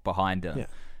hell behind him. Yeah.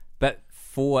 But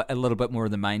for a little bit more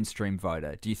of the mainstream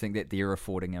voter, do you think that they're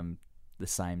affording him the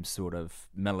same sort of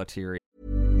military?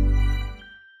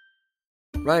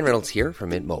 Ryan Reynolds here from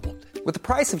Mint Mobile. With the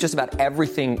price of just about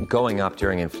everything going up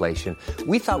during inflation,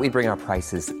 we thought we'd bring our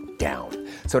prices down.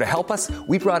 So to help us,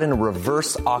 we brought in a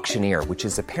reverse auctioneer, which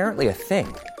is apparently a thing.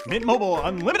 Mint Mobile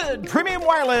Unlimited Premium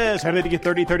Wireless. How to get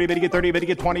 30, 30, bit to get 30, bit to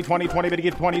get 20, 20, 20, bit to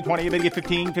get 20, 20, bit to get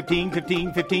 15, 15,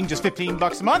 15, 15, just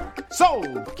 $15 a month?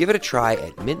 Sold! Give it a try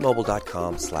at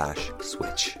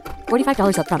mintmobile.com/switch.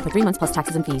 $45 up front for 3 months plus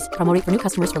taxes and fees. Promo rate for new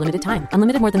customers for limited time.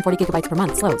 Unlimited more than 40 gigabytes per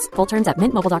month. Slows full terms at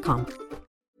mintmobile.com.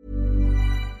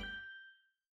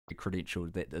 Credential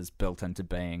that is built into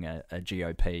being a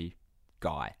GOP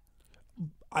guy.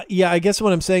 Yeah, I guess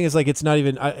what I'm saying is like it's not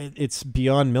even it's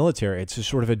beyond military. It's just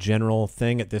sort of a general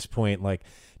thing at this point. Like,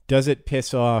 does it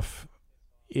piss off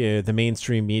the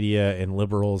mainstream media and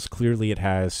liberals. Clearly it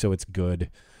has, so it's good.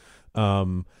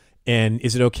 And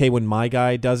is it okay when my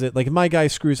guy does it? Like, if my guy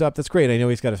screws up, that's great. I know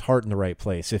he's got his heart in the right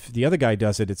place. If the other guy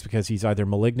does it, it's because he's either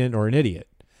malignant or an idiot.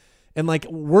 And, like,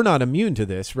 we're not immune to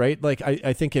this, right? Like,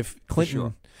 I think if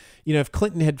Clinton, if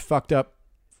Clinton had fucked up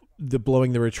the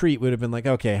blowing the retreat, would have been like,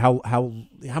 okay, how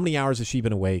many hours has she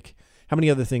been awake? How many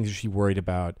other things is she worried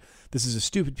about? This is a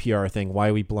stupid PR thing. Why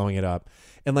are we blowing it up?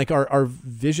 And, like, our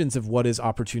visions of what is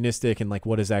opportunistic and, like,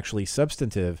 what is actually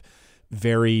substantive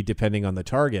vary depending on the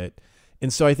target.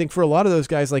 And so I think for a lot of those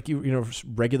guys, like,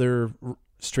 regular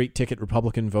straight ticket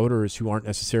Republican voters who aren't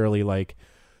necessarily like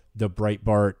the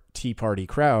Breitbart Tea Party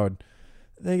crowd,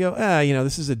 they go,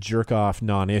 this is a jerk off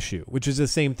non-issue, which is the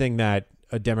same thing that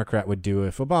a Democrat would do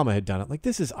if Obama had done it. Like,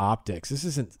 this is optics. This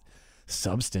isn't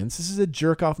substance. This is a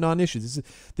jerk off non-issue.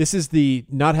 This is the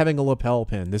not having a lapel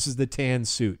pin. This is the tan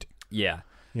suit. Yeah.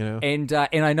 And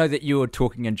I know that you're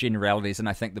talking in generalities, and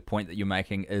I think the point that you're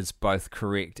making is both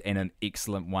correct and an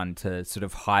excellent one to sort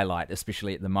of highlight,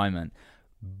 especially at the moment.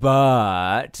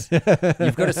 But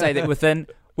you've got to say that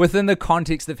within the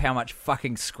context of how much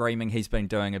fucking screaming he's been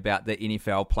doing about the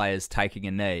NFL players taking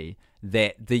a knee,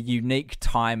 that the unique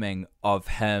timing of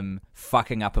him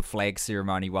fucking up a flag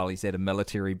ceremony while he's at a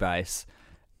military base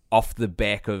off the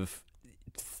back of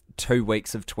 2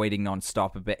 weeks of tweeting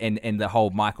nonstop about, and the whole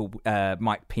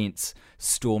Mike Pence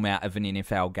storm out of an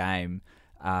NFL game,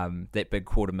 that big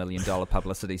 $250,000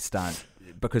 publicity stunt,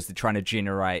 because they're trying to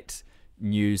generate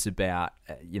news about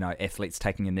athletes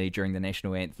taking a knee during the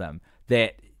national anthem.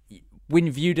 That when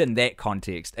viewed in that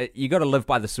context, you got to live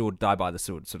by the sword, die by the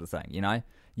sword, sort of thing.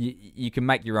 You can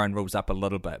make your own rules up a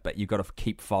little bit, but you got to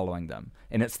keep following them.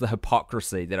 And it's the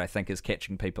hypocrisy that I think is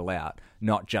catching people out,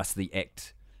 not just the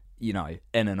act, in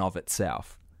and of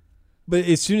itself. But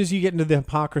as soon as you get into the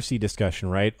hypocrisy discussion,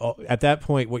 right, at that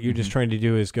point, what you're just trying to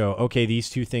do is go, okay,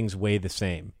 these two things weigh the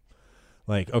same.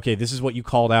 Like, okay, this is what you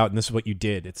called out and this is what you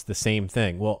did. It's the same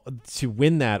thing. Well, to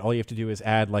win that, all you have to do is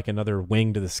add like another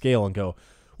wing to the scale and go,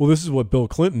 well, this is what Bill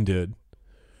Clinton did,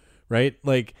 right?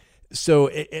 Like, so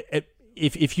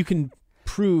if you can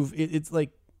prove it's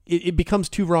like, it becomes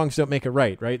two wrongs don't make it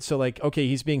right? So like, okay,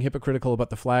 he's being hypocritical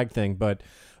about the flag thing, but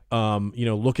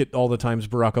look at all the times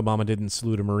Barack Obama didn't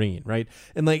salute a Marine, right?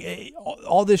 And like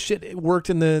all this shit worked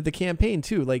in the campaign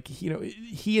too. Like,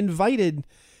 he invited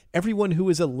everyone who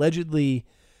was allegedly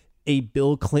a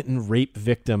Bill Clinton rape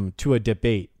victim to a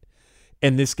debate.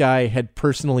 And this guy had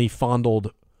personally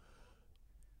fondled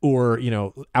or,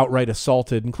 outright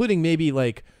assaulted, including maybe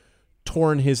like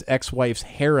torn his ex-wife's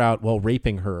hair out while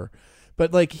raping her.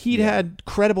 But like he'd had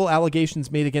credible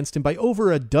allegations made against him by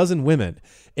over a dozen women.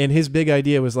 And his big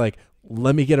idea was like,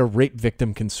 let me get a rape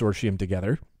victim consortium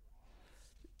together.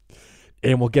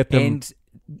 And we'll get them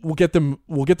we'll get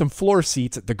them floor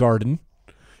seats at the Garden.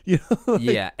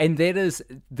 And that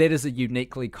is a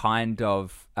uniquely kind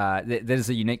of that is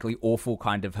a uniquely awful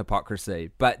kind of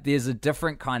hypocrisy. But there's a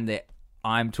different kind that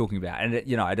I'm talking about,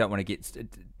 and I don't want to get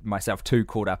myself too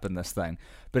caught up in this thing,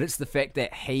 but it's the fact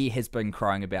that he has been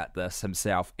crying about this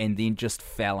himself and then just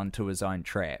fell into his own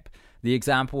trap. The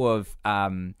example of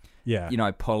pulling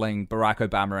Barack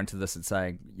Obama into this and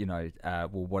saying, well,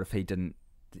 what if he didn't?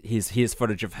 Here's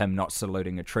footage of him not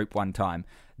saluting a troop one time.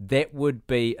 That would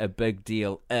be a big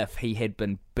deal if he had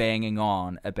been banging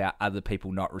on about other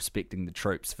people not respecting the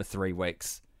troops for 3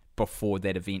 weeks before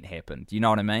that event happened. You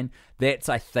know what I mean? That's,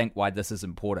 I think, why this is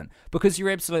important. Because you're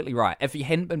absolutely right. If he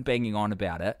hadn't been banging on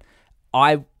about it,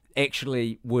 I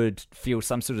actually would feel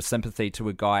some sort of sympathy to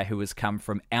a guy who has come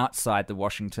from outside the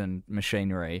Washington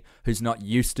machinery, who's not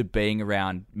used to being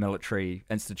around military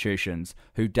institutions,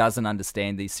 who doesn't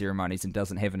understand these ceremonies and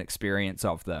doesn't have an experience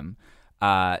of them,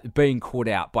 being caught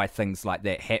out by things like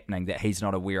that happening that he's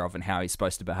not aware of and how he's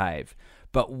supposed to behave.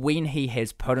 But when he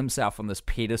has put himself on this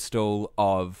pedestal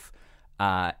of,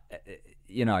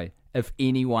 if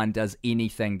anyone does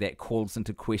anything that calls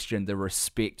into question the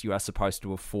respect you are supposed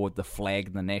to afford the flag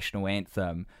and the national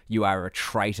anthem, you are a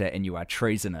traitor and you are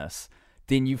treasonous,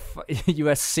 then you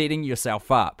are setting yourself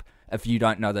up if you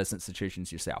don't know those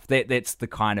institutions yourself. That's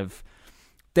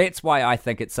why I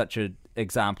think it's such an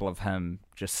example of him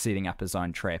just setting up his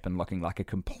own trap and looking like a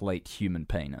complete human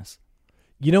penis.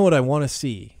 You know what I want to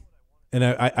see, and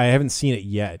I haven't seen it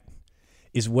yet,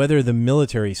 is whether the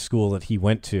military school that he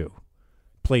went to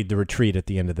played the retreat at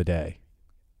the end of the day.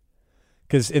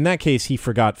 Because in that case, he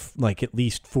forgot like at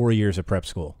least 4 years of prep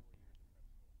school.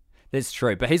 That's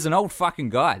true, but he's an old fucking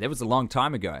guy. That was a long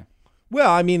time ago. Well,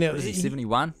 I mean, was he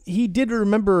 71? He did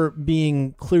remember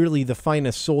being clearly the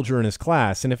finest soldier in his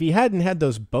class, and if he hadn't had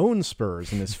those bone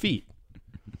spurs in his feet,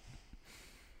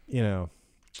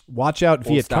 Watch out,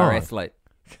 Viet all-star Cong. athlete.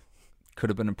 Could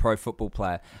have been a pro football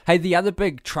player. Hey, the other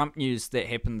big Trump news that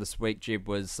happened this week, Jeb,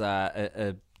 was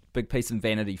a big piece in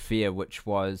Vanity Fair, which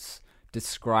was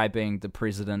describing the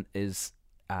president as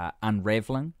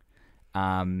unraveling.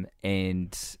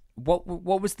 And what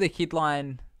was the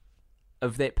headline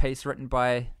of that piece written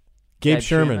by Gabe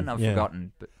Sherman? I've yeah.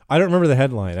 forgotten. But I don't remember the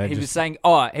headline. he was saying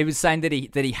that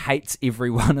he hates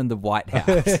everyone in the White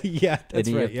House. Yeah,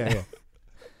 that's right. Yeah.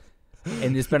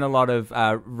 And there's been a lot of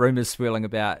rumours swirling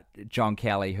about John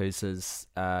Kelly, who's his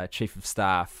chief of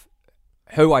staff,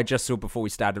 who I just saw before we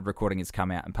started recording has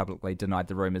come out and publicly denied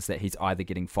the rumours that he's either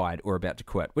getting fired or about to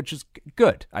quit, which is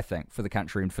good, I think, for the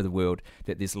country and for the world,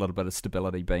 that there's a little bit of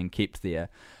stability being kept there.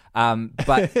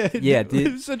 But yeah,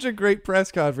 it was such a great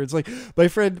press conference. Like my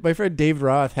friend Dave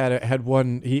Roth had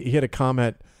one. He had a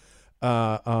comment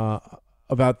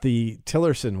about the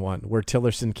Tillerson one, where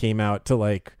Tillerson came out to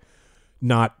like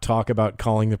not talk about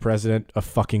calling the president a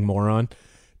fucking moron,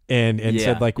 and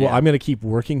said like, well, I'm going to keep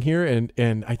working here.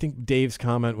 And I think Dave's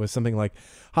comment was something like,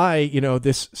 hi,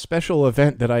 this special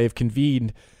event that I have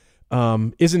convened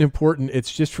isn't important.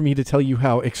 It's just for me to tell you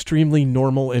how extremely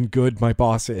normal and good my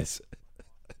boss is.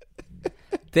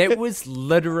 That was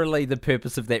literally the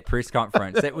purpose of that press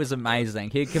conference. That was amazing.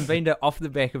 He convened it off the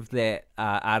back of that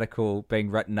article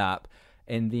being written up.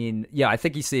 And then, I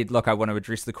think he said, look, I want to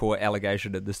address the core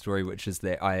allegation of the story, which is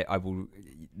that I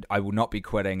will not be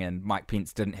quitting, and Mike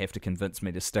Pence didn't have to convince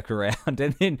me to stick around.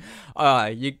 And then,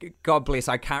 God bless,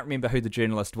 I can't remember who the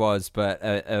journalist was, but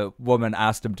a woman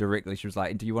asked him directly. She was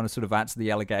like, do you want to sort of answer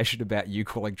the allegation about you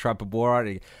calling Trump a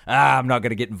moron? I'm not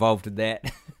going to get involved in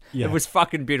that. Yeah. It was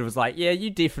fucking beautiful. It was like, yeah, you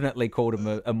definitely called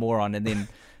him a moron. And then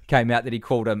came out that he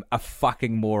called him a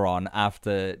fucking moron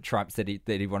after Trump said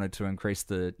that he wanted to increase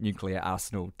the nuclear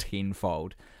arsenal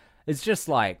tenfold. It's just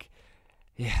like,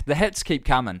 yeah, the hits keep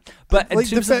coming. But in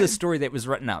terms of the story that was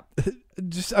written up,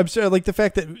 I'm sorry, like the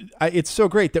fact that it's so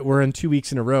great that we're in 2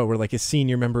 weeks in a row. We're like a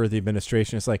senior member of the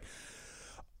administration. It's like,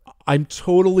 I'm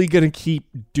totally going to keep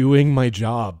doing my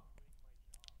job.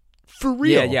 For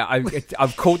real. Yeah.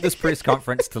 I've called this press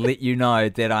conference to let you know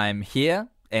that I'm here.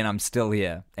 And I'm still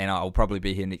here, and I'll probably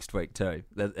be here next week too.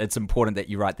 It's important that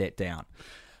you write that down.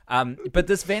 But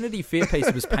this Vanity Fair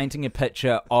piece was painting a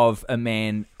picture of a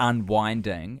man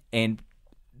unwinding, and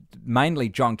mainly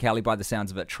John Kelly, by the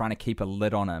sounds of it, trying to keep a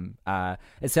lid on him.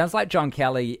 It sounds like John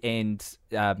Kelly and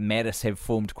Mattis have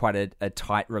formed quite a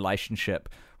tight relationship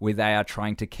where they are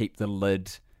trying to keep the lid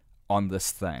on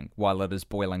this thing while it is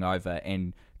boiling over,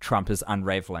 and Trump is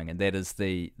unraveling. And that is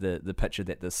the picture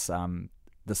that this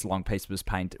long piece was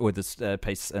painted, or this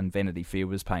piece in Vanity Fair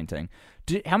was painting.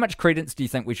 How much credence do you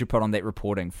think we should put on that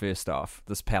reporting, first off,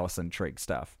 this palace intrigue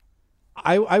stuff?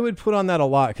 I would put on that a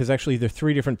lot, because actually there are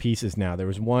 3 different pieces now. There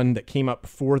was one that came up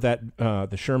before that,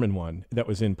 the Sherman one, that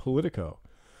was in Politico,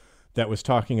 that was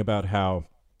talking about how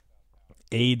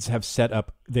aides have set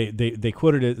up, they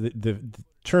quoted it, the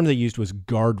term they used was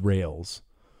guardrails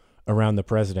around the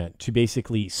president to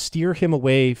basically steer him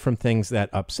away from things that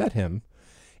upset him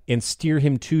and steer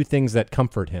him to things that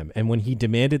comfort him. And when he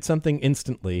demanded something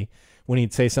instantly, when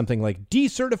he'd say something like,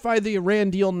 decertify the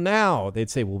Iran deal now, they'd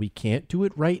say, well, we can't do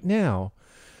it right now.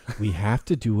 We have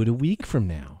to do it a week from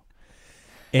now.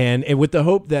 And with the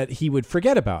hope that he would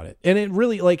forget about it. And it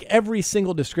really, like every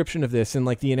single description of this, and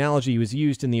like the analogy was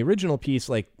used in the original piece,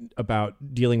 like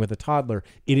about dealing with a toddler,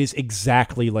 it is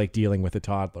exactly like dealing with a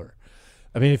toddler.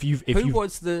 I mean,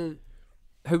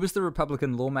 Who was the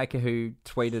Republican lawmaker who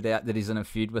tweeted out that he's in a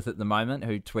feud with at the moment,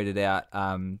 who tweeted out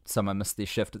someone missed their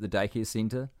shift at the daycare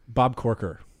center? Bob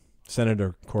Corker.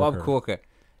 Senator Corker. Bob Corker.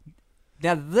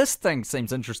 Now, this thing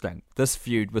seems interesting, this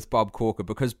feud with Bob Corker,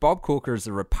 because Bob Corker is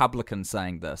a Republican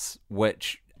saying this,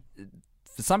 which,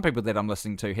 for some people that I'm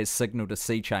listening to, has signaled a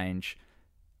sea change,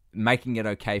 making it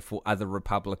okay for other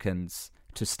Republicans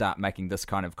to start making this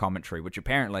kind of commentary, which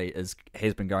apparently has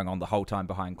been going on the whole time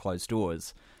behind closed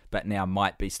doors, but now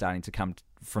might be starting to come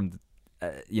from,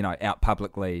 out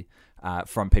publicly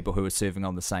from people who are serving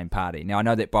on the same party. Now, I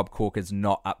know that Bob Corker is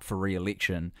not up for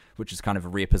re-election, which is kind of a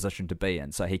rare position to be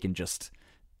in, so he can just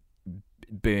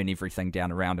burn everything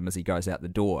down around him as he goes out the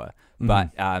door. Mm-hmm.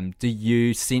 But do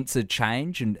you sense a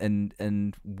change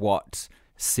in what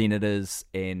senators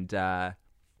and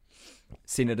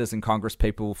Congress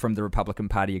people from the Republican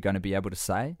Party are going to be able to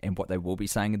say, and what they will be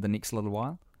saying in the next little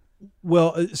while?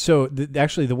 Well, so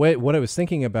actually, what I was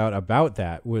thinking about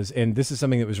that was, and this is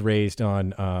something that was raised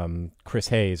on Chris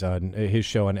Hayes on his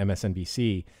show on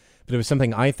MSNBC, but it was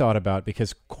something I thought about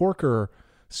because Corker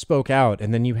spoke out,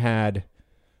 and then you had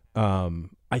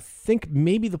I think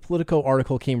maybe the Politico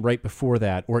article came right before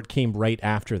that, or it came right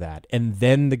after that. And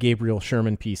then the Gabriel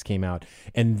Sherman piece came out.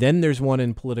 And then there's one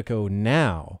in Politico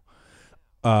now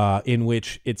in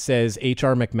which it says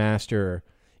H.R. McMaster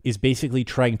is basically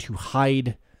trying to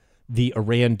hide the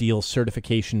Iran deal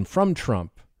certification from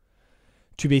Trump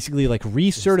to basically like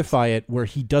recertify it where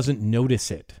he doesn't notice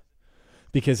it.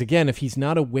 Because again, if he's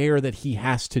not aware that he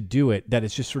has to do it, that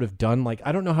it's just sort of done. Like,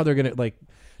 I don't know how they're going to like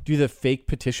do the fake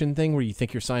petition thing where you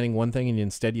think you're signing one thing and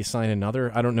instead you sign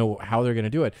another. I don't know how they're going to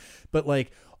do it. But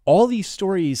like all these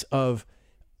stories of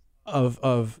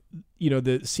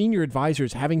the senior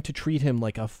advisors having to treat him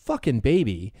like a fucking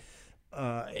baby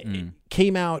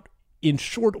came out in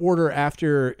short order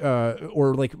after,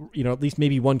 or like, at least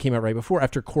maybe one came out right before,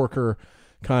 after Corker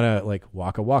kind of like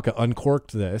waka waka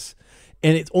uncorked this.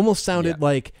 And it almost sounded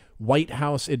like White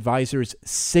House advisors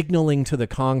signaling to the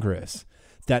Congress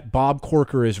that Bob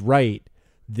Corker is right.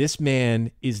 This man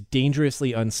is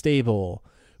dangerously unstable.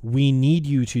 We need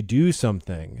you to do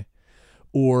something,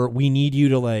 or we need you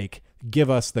to like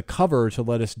give us the cover to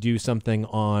let us do something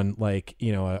on like,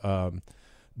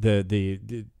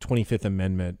 the 25th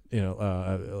Amendment,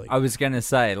 I was going to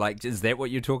say, like, is that what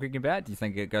you're talking about? Do you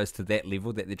think it goes to that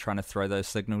level that they're trying to throw those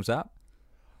signals up?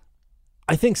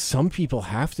 I think some people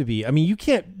have to be. I mean,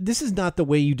 this is not the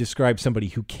way you describe somebody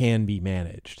who can be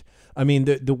managed. I mean,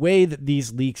 the way that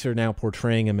these leaks are now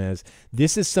portraying him as,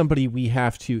 this is somebody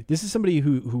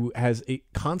who has a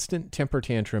constant temper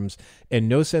tantrums and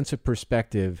no sense of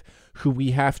perspective, who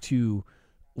we have to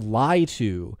lie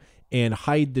to and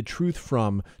hide the truth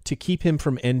from to keep him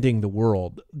from ending the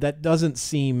world. That doesn't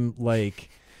seem like,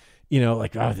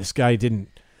 this guy didn't,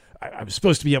 I was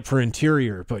supposed to be up for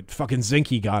Interior, but fucking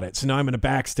Zinke got it. So now I'm going to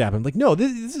backstab him. Like, no,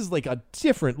 this is like a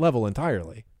different level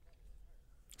entirely.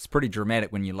 It's pretty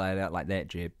dramatic when you lay it out like that,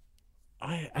 Jeb.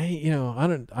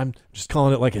 I'm just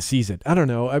calling it like I sees it. I don't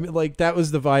know. I mean, like, that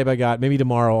was the vibe I got. Maybe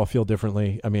tomorrow I'll feel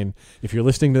differently. I mean, if you're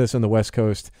listening to this on the West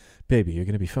Coast, baby, you're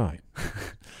going to be fine.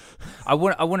 I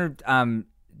want to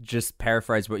just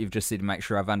paraphrase what you've just said to make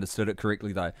sure I've understood it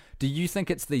correctly, though. Do you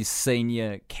think it's these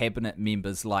senior cabinet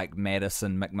members like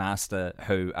Madison, McMaster,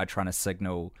 who are trying to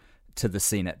signal to the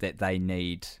Senate that they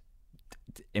need,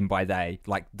 and by they,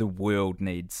 like the world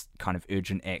needs kind of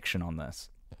urgent action on this?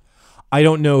 I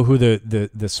don't know who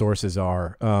the sources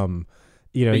are. But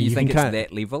you think it's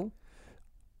that level?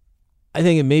 I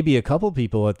think it may be a couple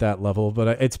people at that level, but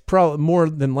it's probably more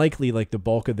than likely like the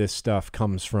bulk of this stuff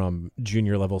comes from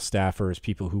junior level staffers,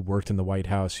 people who worked in the White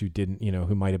House who didn't,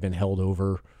 who might have been held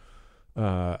over,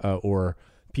 or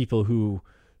people who,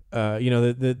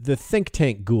 the think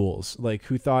tank ghouls, like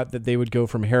who thought that they would go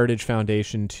from Heritage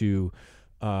Foundation to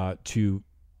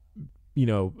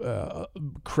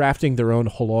crafting their own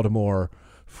Holodomor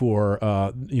for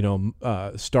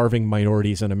starving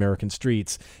minorities on American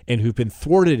streets, and who've been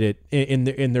thwarted it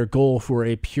in their goal for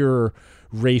a pure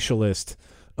racialist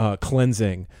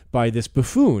cleansing by this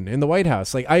buffoon in the White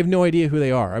House. Like, I have no idea who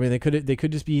they are. I mean, they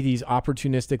could just be these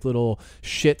opportunistic little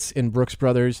shits in Brooks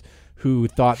Brothers who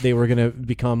thought they were going to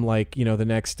become like the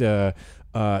next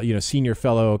senior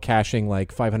fellow cashing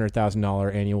like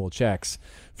 $500,000 annual checks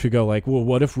to go like, well,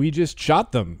 what if we just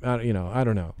shot them? I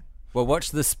don't know. Well,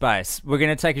 watch this space. We're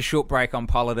going to take a short break on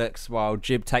politics while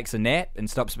Jeb takes a nap and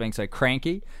stops being so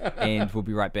cranky, and we'll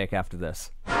be right back after this.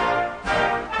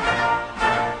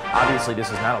 Obviously, this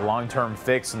is not a long-term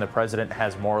fix, and the president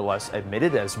has more or less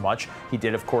admitted as much. He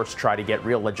did, of course, try to get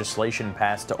real legislation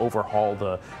passed to overhaul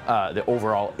the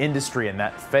overall industry, and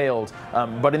that failed.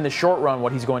 But in the short run,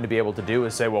 what he's going to be able to do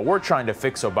is say, well, we're trying to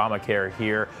fix Obamacare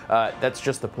here. That's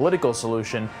just the political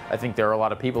solution. I think there are a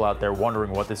lot of people out there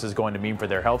wondering what this is going to mean for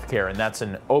their health care, and that's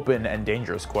an open and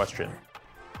dangerous question.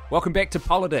 Welcome back to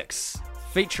Politics,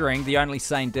 featuring the only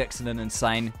sane dicks in an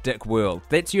insane dick world.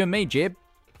 That's you and me, Jeb.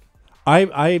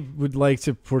 I would like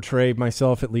to portray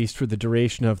myself, at least for the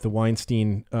duration of the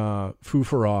Weinstein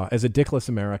foo-for-ah, as a dickless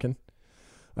American.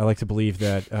 I like to believe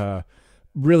that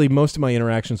really most of my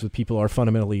interactions with people are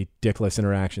fundamentally dickless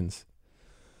interactions.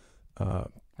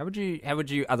 How would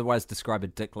you otherwise describe a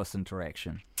dickless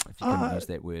interaction, if you couldn't use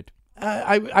that word?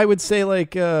 I would say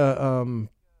like I don't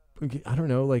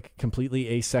know, like completely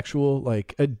asexual,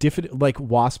 like a like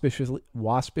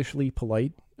waspishly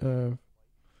polite.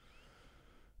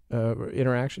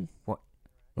 Interaction. What?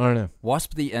 I don't know.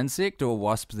 WASP the insect or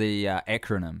WASP the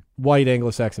acronym? White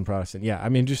Anglo-Saxon Protestant. Yeah, I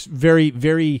mean, just very,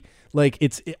 very like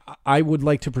I would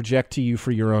like to project to you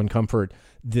for your own comfort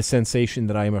the sensation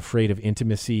that I am afraid of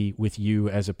intimacy with you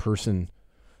as a person,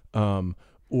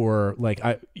 or like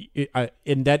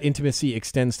and that intimacy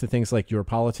extends to things like your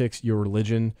politics, your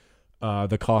religion,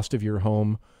 the cost of your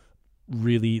home,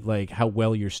 really like how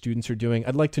well your students are doing.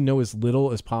 I'd like to know as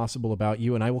little as possible about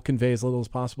you, and I will convey as little as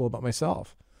possible about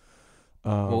myself.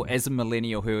 Well, as a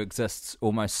millennial who exists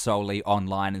almost solely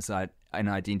online as an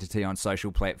identity on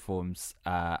social platforms,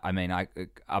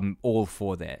 I'm all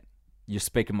for that. You're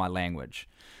speaking my language.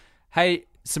 Hey,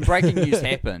 some breaking news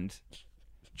happened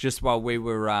just while we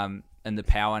were in the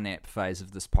power nap phase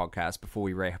of this podcast before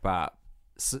we wrap up.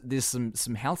 So there's some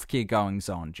healthcare goings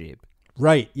on, Jeb.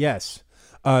 Right, yes.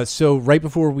 So right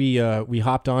before we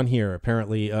hopped on here,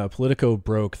 apparently Politico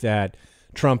broke that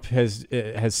Trump has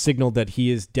signaled that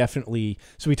he is definitely.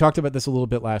 So we talked about this a little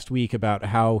bit last week about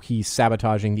how he's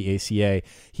sabotaging the ACA.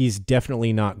 He's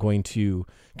definitely not going to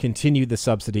continue the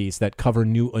subsidies that cover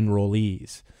new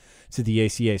enrollees to the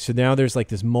ACA. So now there's like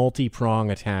this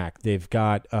multi-prong attack. They've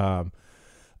got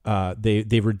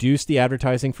they've reduced the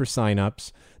advertising for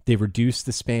signups. They've reduced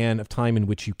the span of time in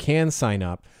which you can sign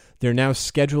up. They're now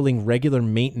scheduling regular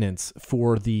maintenance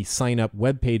for the sign-up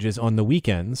web pages on the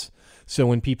weekends. So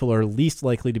when people are least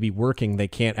likely to be working, they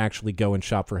can't actually go and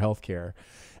shop for healthcare.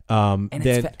 And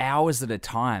it's for hours at a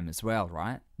time as well,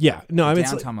 right? Yeah. No, I mean,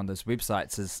 downtime on those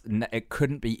websites it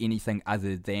couldn't be anything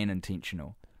other than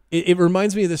intentional. It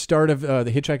reminds me of the start of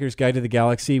The Hitchhiker's Guide to the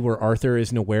Galaxy, where Arthur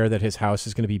isn't aware that his house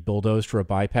is going to be bulldozed for a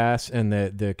bypass, and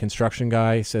the construction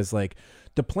guy says, like,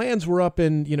 the plans were up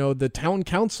in, the town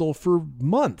council for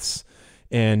months.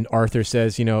 And Arthur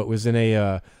says, it was in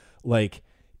it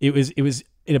was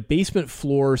in a basement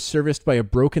floor serviced by a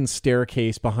broken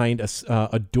staircase behind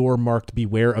a door marked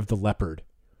 "Beware of the Leopard."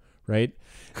 Right?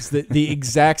 It's the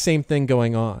exact same thing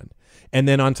going on. And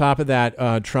then on top of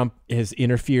that, Trump has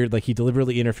interfered, like he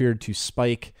deliberately interfered to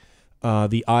spike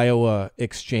the Iowa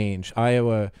exchange.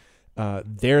 Iowa,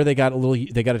 they got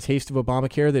a taste of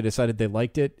Obamacare. They decided they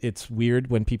liked it. It's weird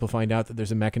when people find out that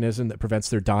there's a mechanism that prevents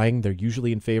their dying. They're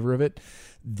usually in favor of it.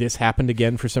 This happened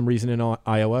again for some reason in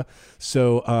Iowa.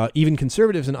 So even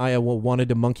conservatives in Iowa wanted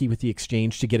to monkey with the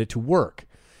exchange to get it to work.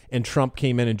 And Trump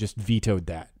came in and just vetoed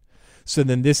that. So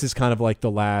then this is kind of like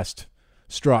the last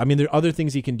straw. I mean, there are other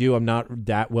things he can do. I'm not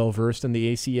that well versed in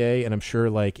the ACA, and I'm sure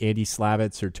like Andy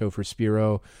Slavitz or Topher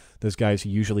Spiro, those guys who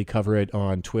usually cover it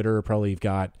on Twitter, probably have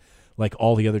got like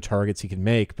all the other targets he can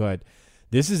make. But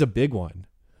this is a big one,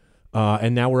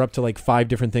 and now we're up to like 5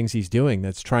 different things he's doing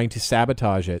that's trying to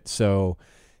sabotage it. So,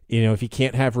 if he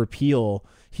can't have repeal,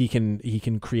 he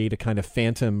can create a kind of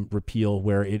phantom repeal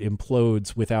where it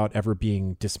implodes without ever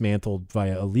being dismantled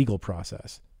via a legal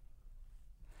process.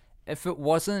 If it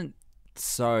wasn't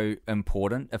so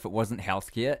important, if it wasn't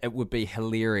healthcare, it would be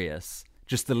hilarious.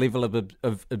 Just the level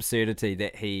of absurdity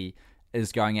that he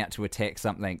is going out to attack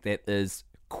something that is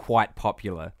quite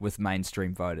popular with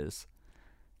mainstream voters.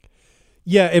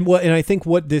 Yeah, and I think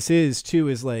what this is too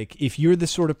is like, if you're the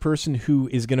sort of person who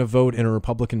is going to vote in a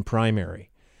Republican primary,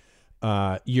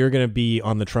 you're going to be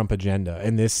on the Trump agenda,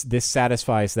 and this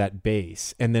satisfies that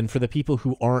base. And then for the people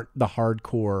who aren't the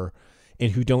hardcore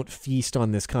and who don't feast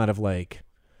on this kind of like,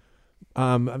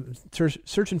 I'm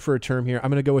searching for a term here.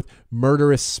 I'm going to go with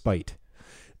murderous spite.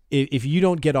 If you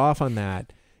don't get off on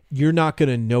that, you're not going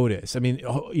to notice. I mean,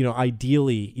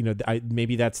 ideally,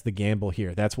 maybe that's the gamble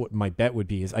here. That's what my bet would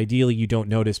be, is ideally you don't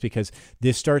notice, because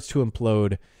this starts to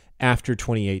implode after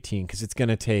 2018, because it's going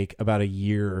to take about a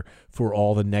year for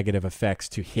all the negative effects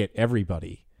to hit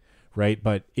everybody, right?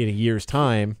 But in a year's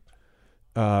time,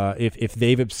 if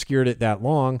they've obscured it that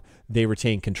long, they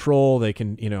retain control. They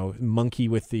can, monkey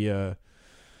with the,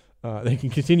 they can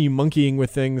continue monkeying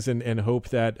with things and hope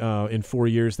that in 4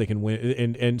 years they can win.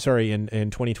 In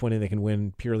 2020 they can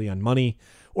win purely on money,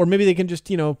 or maybe they can just,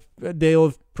 they'll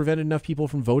have prevented enough people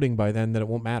from voting by then that it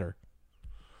won't matter.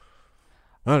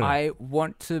 I don't know. I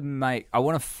want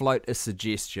to float a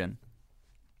suggestion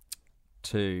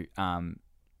to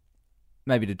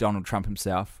maybe to Donald Trump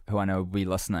himself, who I know will be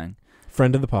listening.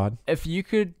 Friend of the pod. If you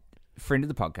could, friend of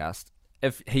the podcast,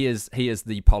 if he is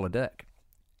the politic,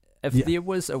 if there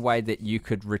was a way that you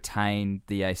could retain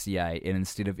the ACA, and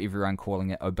instead of everyone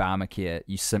calling it Obamacare,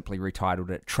 you simply retitled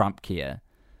it Trumpcare,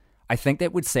 I think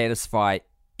that would satisfy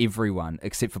everyone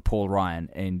except for Paul Ryan,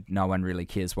 and no one really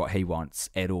cares what he wants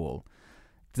at all.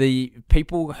 The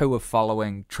people who are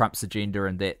following Trump's agenda,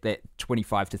 and that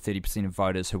 25 to 30% of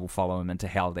voters who will follow him into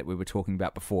hell that we were talking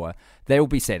about before, they will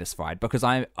be satisfied, because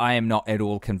I am not at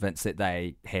all convinced that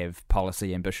they have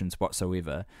policy ambitions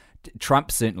whatsoever. Trump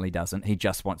certainly doesn't. He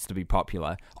just wants to be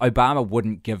popular. Obama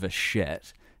wouldn't give a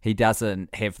shit. He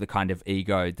doesn't have the kind of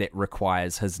ego that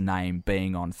requires his name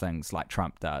being on things like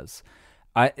Trump does.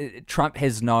 Trump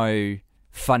has no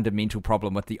fundamental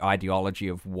problem with the ideology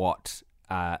of what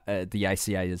the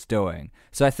ACA is doing.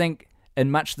 So I think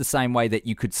in much the same way that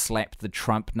you could slap the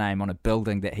Trump name on a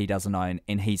building that he doesn't own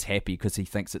and he's happy because he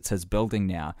thinks it's his building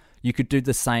now, you could do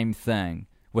the same thing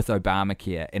with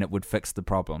Obamacare and it would fix the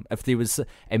problem. If there was,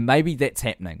 and maybe that's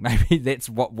happening, maybe that's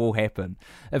what will happen.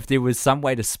 If there was some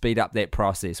way to speed up that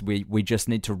process, we just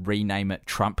need to rename it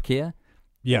Trumpcare.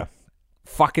 Yeah.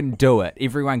 Fucking do it.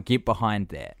 Everyone get behind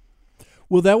that.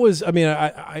 Well, that was, I mean,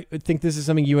 I think this is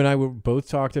something you and I were both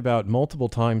talked about multiple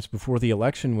times before the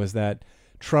election, was that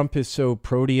Trump is so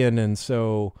protean and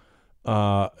so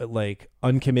like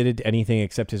uncommitted to anything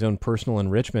except his own personal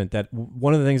enrichment, that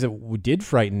one of the things that did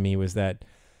frighten me was that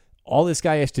all this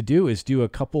guy has to do is do a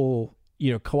couple,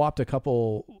 co-opt a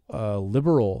couple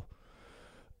liberal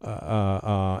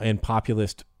and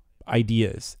populist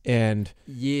ideas, and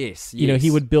yes,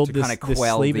 he would build to this kind of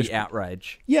quell slavish the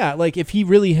outrage. Yeah, like if he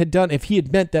had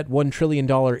meant that $1 trillion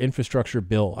infrastructure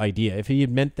bill idea, if he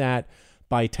had meant that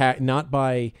by not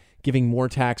by giving more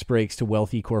tax breaks to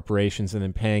wealthy corporations and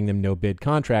then paying them no bid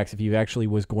contracts, if he actually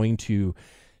was going to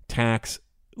tax,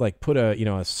 like put a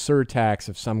surtax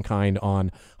of some kind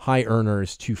on high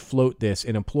earners to float this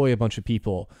and employ a bunch of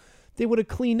people, they would have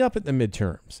cleaned up at the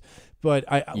midterms. But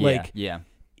I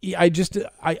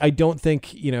don't think,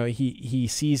 he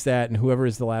sees that, and whoever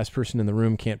is the last person in the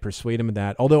room can't persuade him of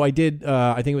that. Although I think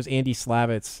it was Andy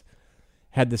Slavitz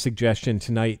had the suggestion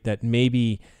tonight that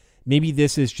maybe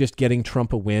this is just getting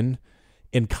Trump a win,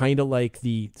 and kind of like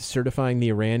the certifying the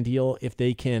Iran deal, if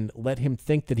they can let him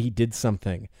think that he did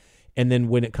something, and then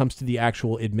when it comes to the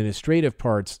actual administrative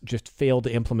parts, just fail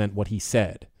to implement what he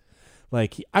said.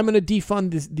 Like, I'm going to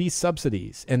defund these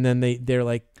subsidies. And then they're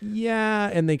like, yeah.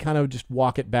 And they kind of just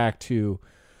walk it back to,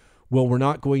 well, we're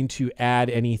not going to add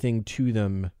anything to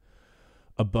them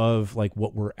above like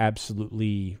what we're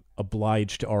absolutely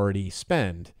obliged to already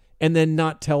spend. And then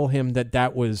not tell him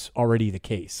that was already the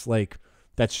case. Like,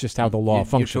 that's just how the law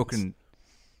functions.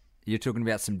 You're talking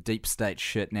about some deep state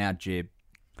shit now, Jeb.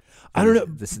 I don't know.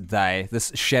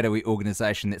 This shadowy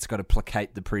organization that's got to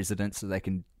placate the president so they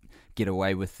can get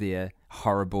away with their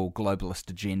horrible globalist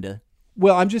agenda.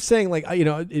 Well, I'm just saying, like,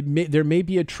 there may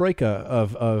be a troika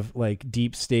of like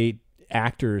deep state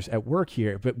actors at work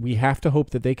here, but we have to hope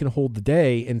that they can hold the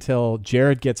day until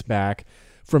Jared gets back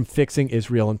from fixing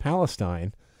Israel and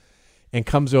Palestine and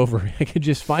comes over and can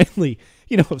just finally,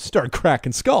 start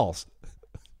cracking skulls.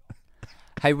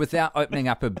 Hey, without opening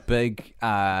up a big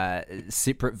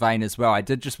separate vein as well, I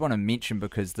did just want to mention,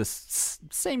 because this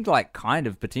seemed like kind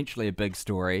of potentially a big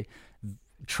story,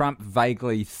 Trump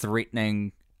vaguely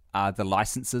threatening the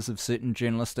licenses of certain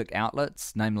journalistic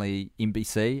outlets, namely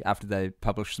NBC, after they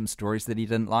published some stories that he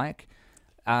didn't like.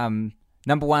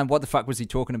 Number one, what the fuck was he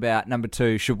talking about? Number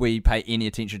two, should we pay any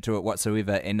attention to it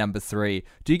whatsoever? And number three,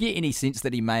 do you get any sense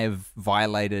that he may have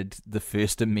violated the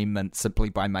First Amendment simply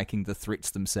by making the threats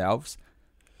themselves?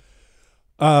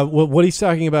 Well, what he's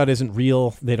talking about isn't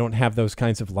real. They don't have those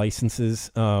kinds of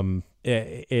licenses. So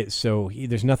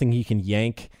there's nothing he can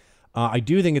yank. I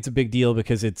do think it's a big deal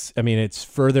because it's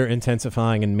further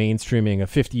intensifying and mainstreaming a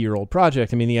 50-year-old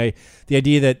project. I mean, the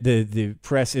idea that the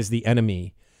press is the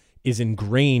enemy is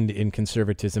ingrained in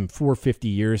conservatism for 50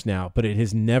 years now, but it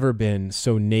has never been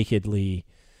so nakedly,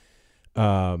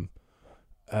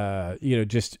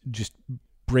 just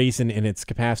brazen in its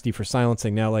capacity for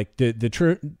silencing. Now, like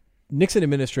the Nixon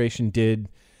administration did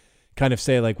kind of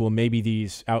say, like, well, maybe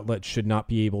these outlets should not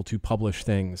be able to publish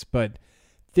things, but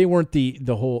they weren't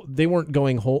they weren't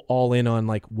going all in on,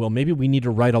 like, well, maybe we need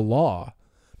to write a law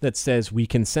that says we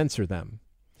can censor them.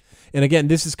 And again,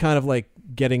 this is kind of like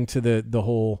getting to the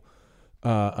whole,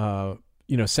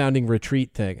 sounding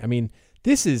retreat thing. I mean,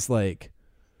 this is like,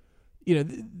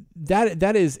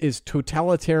 that is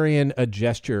totalitarian a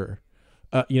gesture,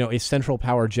 a central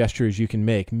power gesture as you can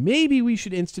make. Maybe we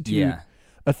should institute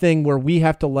a thing where we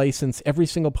have to license every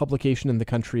single publication in the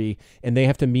country, and they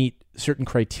have to meet certain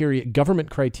criteria,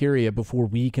 government criteria, before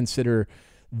we consider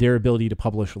their ability to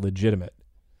publish legitimate.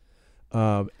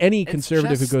 Any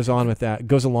conservative who goes along with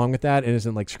that, and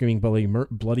isn't like screaming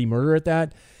bloody murder at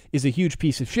that, is a huge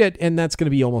piece of shit, and that's going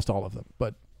to be almost all of them.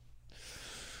 But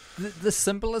the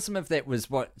symbolism of that was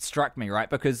what struck me, right?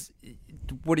 Because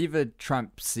whatever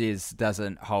Trump says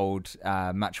doesn't hold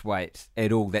much weight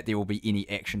at all, that there will be any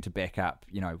action to back up,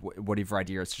 whatever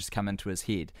idea has just come into his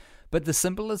head. But the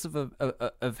symbolism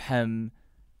of him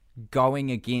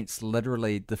going against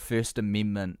literally the First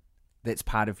Amendment that's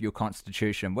part of your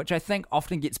Constitution, which I think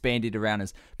often gets bandied around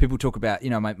as people talk about,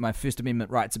 my First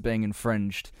Amendment rights are being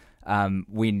infringed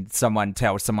when someone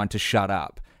tells someone to shut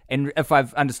up. And if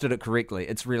I've understood it correctly,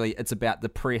 it's about the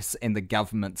press and the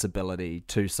government's ability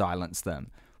to silence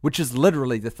them, which is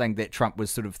literally the thing that Trump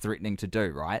was sort of threatening to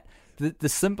do, right? the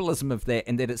symbolism of that,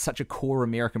 and that it's such a core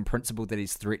American principle that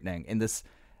he's threatening, and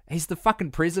he's the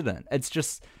fucking president. It's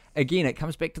just, again, it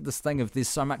comes back to this thing of there's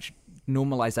so much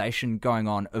normalization going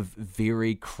on of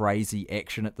very crazy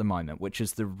action at the moment, which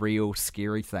is the real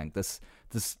scary thing. This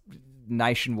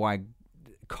nationwide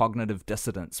cognitive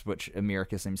dissonance which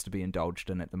America seems to be indulged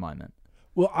in at the moment.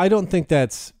 Well, I don't think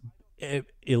that's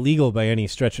illegal by any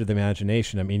stretch of the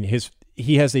imagination. I mean,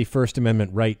 he has a First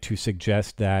Amendment right to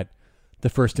suggest that the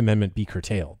First Amendment be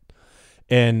curtailed.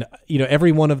 And,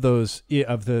 every one of those,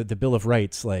 of the Bill of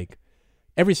Rights, like,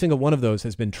 every single one of those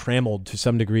has been trammeled to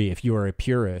some degree if you are a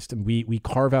purist. And we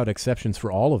carve out exceptions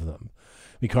for all of them.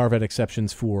 We carve out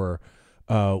exceptions for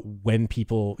when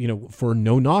people, for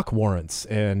no-knock warrants,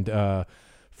 and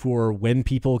for when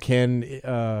people can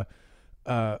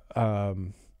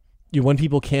when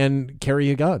people can carry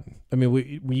a gun. I mean,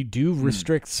 we do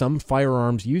restrict some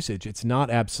firearms usage. It's not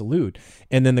absolute.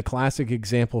 And then the classic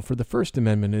example for the First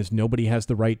Amendment is nobody has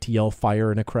the right to yell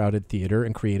fire in a crowded theater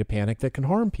and create a panic that can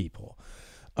harm people.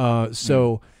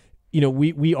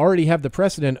 We already have the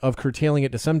precedent of curtailing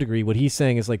it to some degree. What he's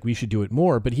saying is like we should do it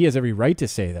more, but he has every right to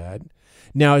say that.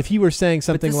 Now, if he were saying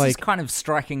something this is kind of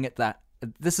striking at that.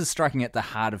 This is striking at the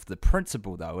heart of the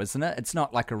principle, though, isn't it? It's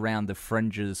not like around the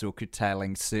fringes or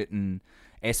curtailing certain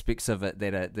aspects of it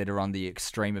that are on the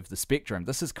extreme of the spectrum.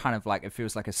 This is kind of like, it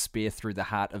feels like a spear through the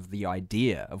heart of the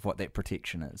idea of what that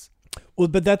protection is. Well,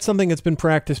 but that's something that's been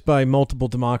practiced by multiple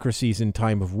democracies in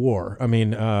time of war. I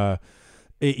mean,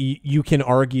 you can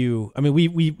argue. I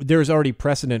mean, there's already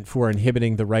precedent for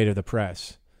inhibiting the right of the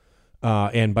press,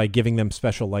 and by giving them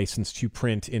special license to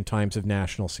print in times of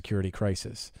national security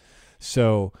crisis.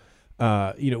 So,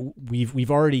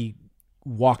 we've already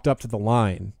walked up to the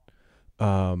line,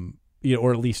 or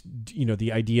at least,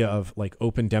 the idea of like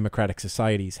open democratic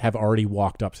societies have already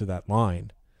walked up to that line.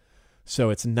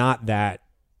 So it's not that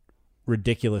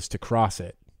ridiculous to cross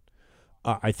it.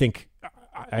 I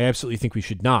absolutely think we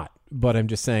should not, but I'm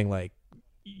just saying, like,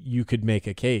 you could make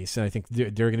a case, and I think there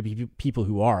are going to be people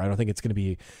who are. I don't think it's going to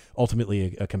be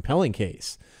ultimately a compelling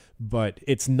case, but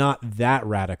it's not that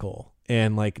radical.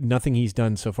 And like nothing he's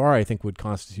done so far, I think, would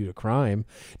constitute a crime.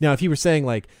 Now, if you were saying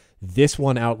like this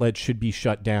one outlet should be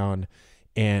shut down,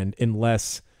 and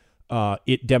unless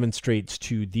it demonstrates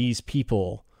to these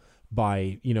people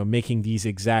by making these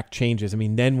exact changes, I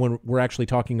mean, then when we're actually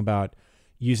talking about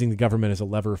using the government as a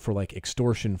lever for like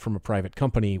extortion from a private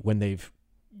company when they've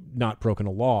not broken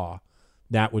a law,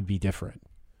 that would be different.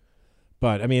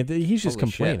 But I mean, he's just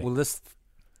complaining. Shit. Well,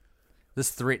 this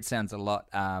threat sounds a lot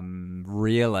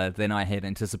realer than I had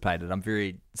anticipated. I'm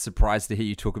very surprised to hear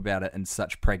you talk about it in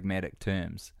such pragmatic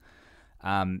terms.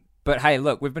 But hey,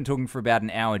 look, we've been talking for about an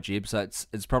hour, Jeb, so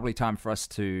it's probably time for us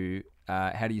to,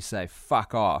 how do you say,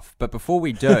 fuck off. But before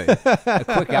we do, a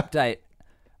quick update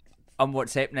on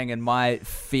what's happening in my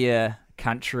fair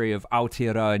country of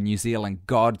Aotearoa, New Zealand,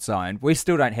 God Zone. We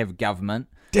still don't have government.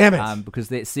 Damn it. Because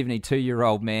that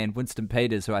 72-year-old man, Winston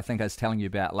Peters, who I think I was telling you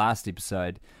about last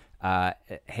episode, the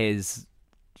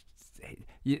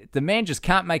man just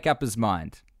can't make up his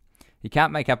mind. He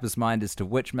can't make up his mind as to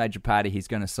which major party he's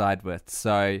going to side with.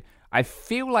 So I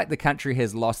feel like the country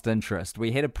has lost interest.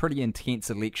 We had a pretty intense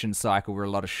election cycle where a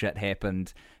lot of shit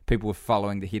happened. People were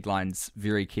following the headlines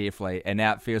very carefully. And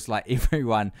now it feels like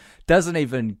everyone doesn't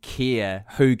even care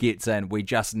who gets in. We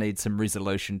just need some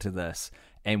resolution to this.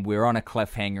 And we're on a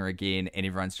cliffhanger again, and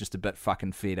everyone's just a bit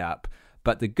fucking fed up.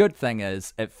 But the good thing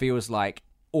is, it feels like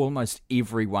almost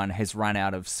everyone has run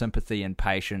out of sympathy and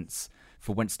patience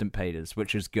for Winston Peters,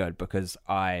 which is good because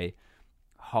I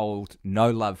hold no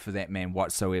love for that man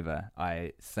whatsoever.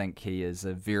 I think he is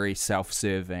a very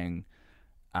self-serving,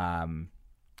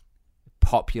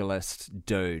 populist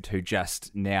dude who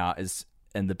just now is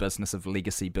in the business of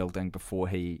legacy building before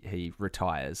he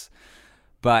retires.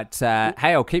 But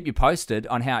hey, I'll keep you posted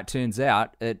on how it turns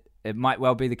out. It might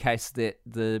well be the case that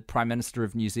the Prime Minister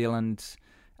of New Zealand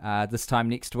this time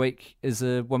next week is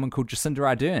a woman called Jacinda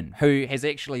Ardern, who has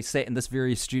actually sat in this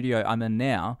very studio I'm in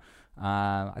now.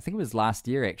 I think it was last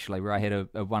year, actually, where I had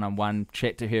a one-on-one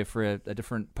chat to her for a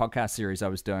different podcast series I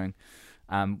was doing,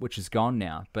 which is gone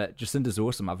now. But Jacinda's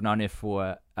awesome. I've known her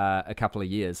for a couple of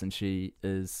years, and she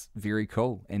is very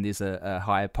cool. And there's a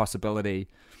higher possibility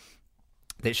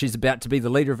that she's about to be the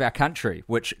leader of our country,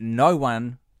 which no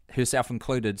one, herself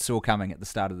included, saw coming at the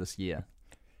start of this year.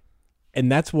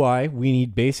 And that's why we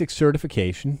need basic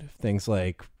certification, things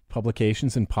like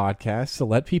publications and podcasts, to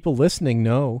let people listening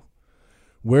know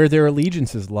where their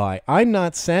allegiances lie. I'm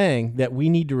not saying that we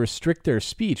need to restrict their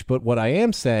speech, but what I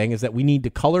am saying is that we need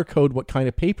to color code what kind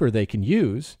of paper they can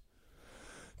use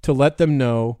to let them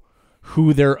know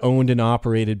who they're owned and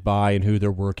operated by and who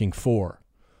they're working for.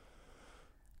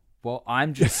 Well,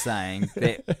 I'm just saying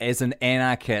that as an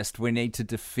anarchist, we need to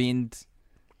defend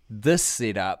this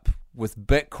setup with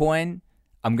Bitcoin.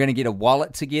 I'm going to get a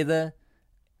wallet together,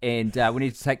 and we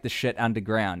need to take the shit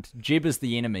underground. Jeb is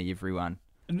the enemy, everyone.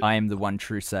 I am the one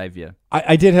true savior.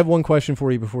 I did have one question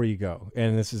for you before you go,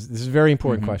 and this is a very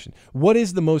important question. What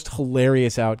is the most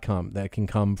hilarious outcome that can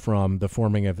come from the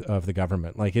forming of the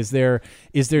government? Like, is there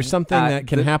something that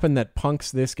can happen that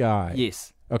punks this guy?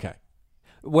 Yes. Okay.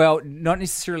 Well, not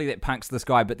necessarily that punks this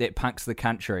guy, but that punks the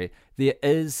country. There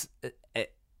is...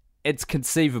 It's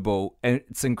conceivable, and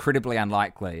it's incredibly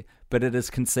unlikely, but it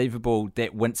is conceivable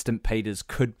that Winston Peters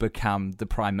could become the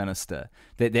Prime Minister,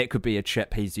 that could be a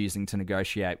chip he's using to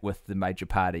negotiate with the major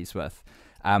parties with,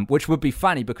 which would be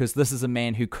funny because this is a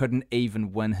man who couldn't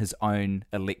even win his own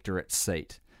electorate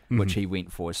seat, which he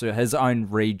went for. So his own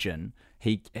region,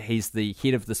 he's the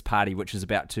head of this party, which is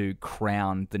about to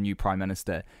crown the new Prime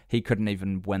Minister. He couldn't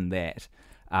even win that.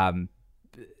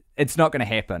 It's not going to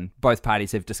happen. Both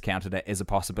parties have discounted it as a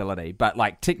possibility. But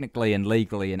like technically and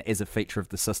legally and as a feature of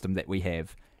the system that we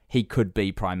have, he could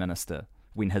be Prime Minister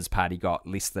when his party got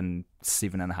less than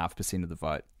 7.5% of the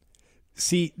vote.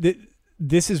 See,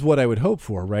 this is what I would hope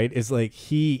for, right? Is like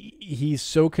he's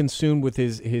so consumed with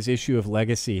his issue of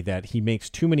legacy that he makes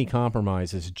too many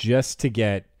compromises just to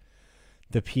get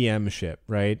the PM-ship,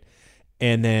 right?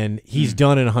 And then he's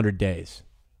done in 100 days.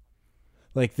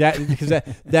 Like that, because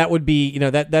that would be,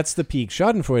 that's the peak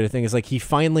Schadenfreude thing is like he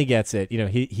finally gets it.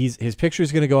 His picture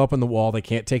is going to go up on the wall. They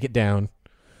can't take it down.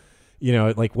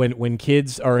 Like when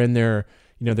kids are in their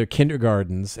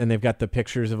kindergartens and they've got the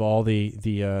pictures of all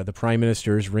the prime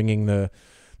ministers ringing the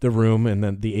room and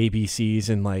then the ABCs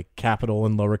in like capital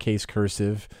and lowercase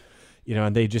cursive,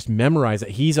 and they just memorize it.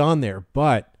 He's on there,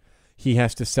 but he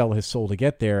has to sell his soul to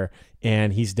get there,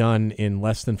 and he's done in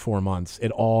less than 4 months.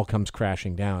 It all comes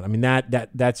crashing down. I mean,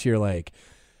 that's your like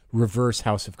reverse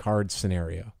House of Cards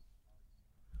scenario.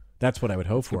 That's what I would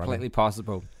hope for. Completely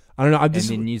possible. I don't know. And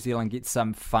then New Zealand gets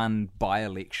some fun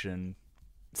by-election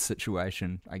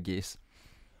situation, I guess.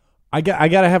 I gotta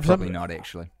have Probably something. Not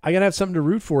actually. I gotta have something to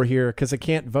root for here because I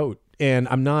can't vote, and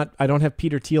I don't have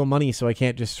Peter Thiel money, so I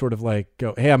can't just sort of like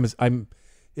go, hey, I'm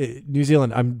New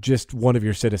Zealand, I'm just one of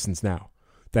your citizens now.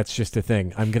 That's just a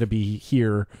thing. I'm going to be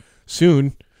here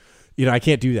soon. I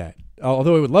can't do that.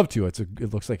 Although I would love to.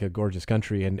 It looks like a gorgeous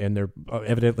country, and there are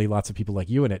evidently lots of people like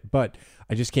you in it, but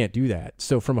I just can't do that.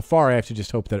 So from afar, I have to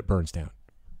just hope that it burns down.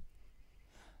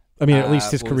 I mean, at least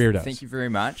his career does. Thank you very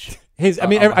much.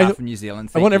 New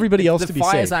Zealand. I want everybody else to be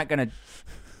safe.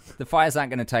 The fires aren't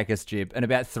going to take us, Jeb. In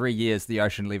about 3 years, the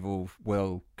ocean level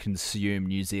will consume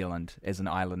New Zealand as an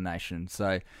island nation.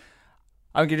 So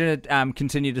I'm going to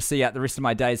continue to see out the rest of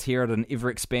my days here at an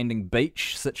ever-expanding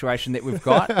beach situation that we've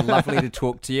got. Lovely to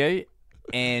talk to you.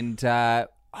 And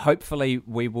hopefully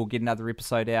we will get another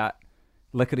episode out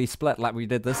lickety-split like we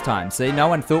did this time. See, no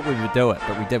one thought we would do it,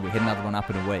 but we did. We had another one up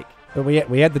in a week. But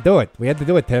we had to do it. We had to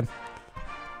do it, Tim.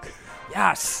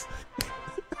 Yes!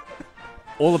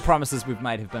 All the promises we've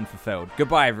made have been fulfilled.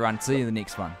 Goodbye, everyone. See you in the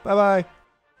next one. Bye-bye.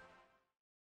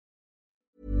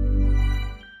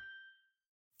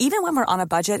 Even when we're on a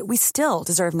budget, we still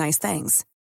deserve nice things.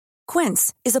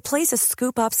 Quince is a place to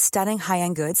scoop up stunning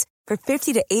high-end goods for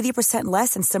 50 to 80%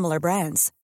 less than similar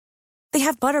brands. They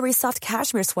have buttery soft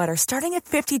cashmere sweaters starting at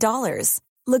 $50,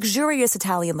 luxurious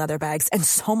Italian leather bags, and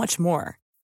so much more.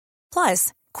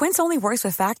 Plus, Quince only works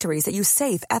with factories that use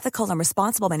safe, ethical, and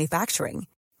responsible manufacturing.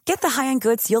 Get the high-end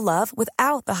goods you'll love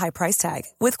without the high price tag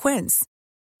with Quince.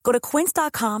 Go to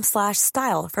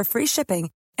quince.com/style for free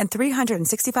shipping and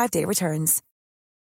 365-day returns.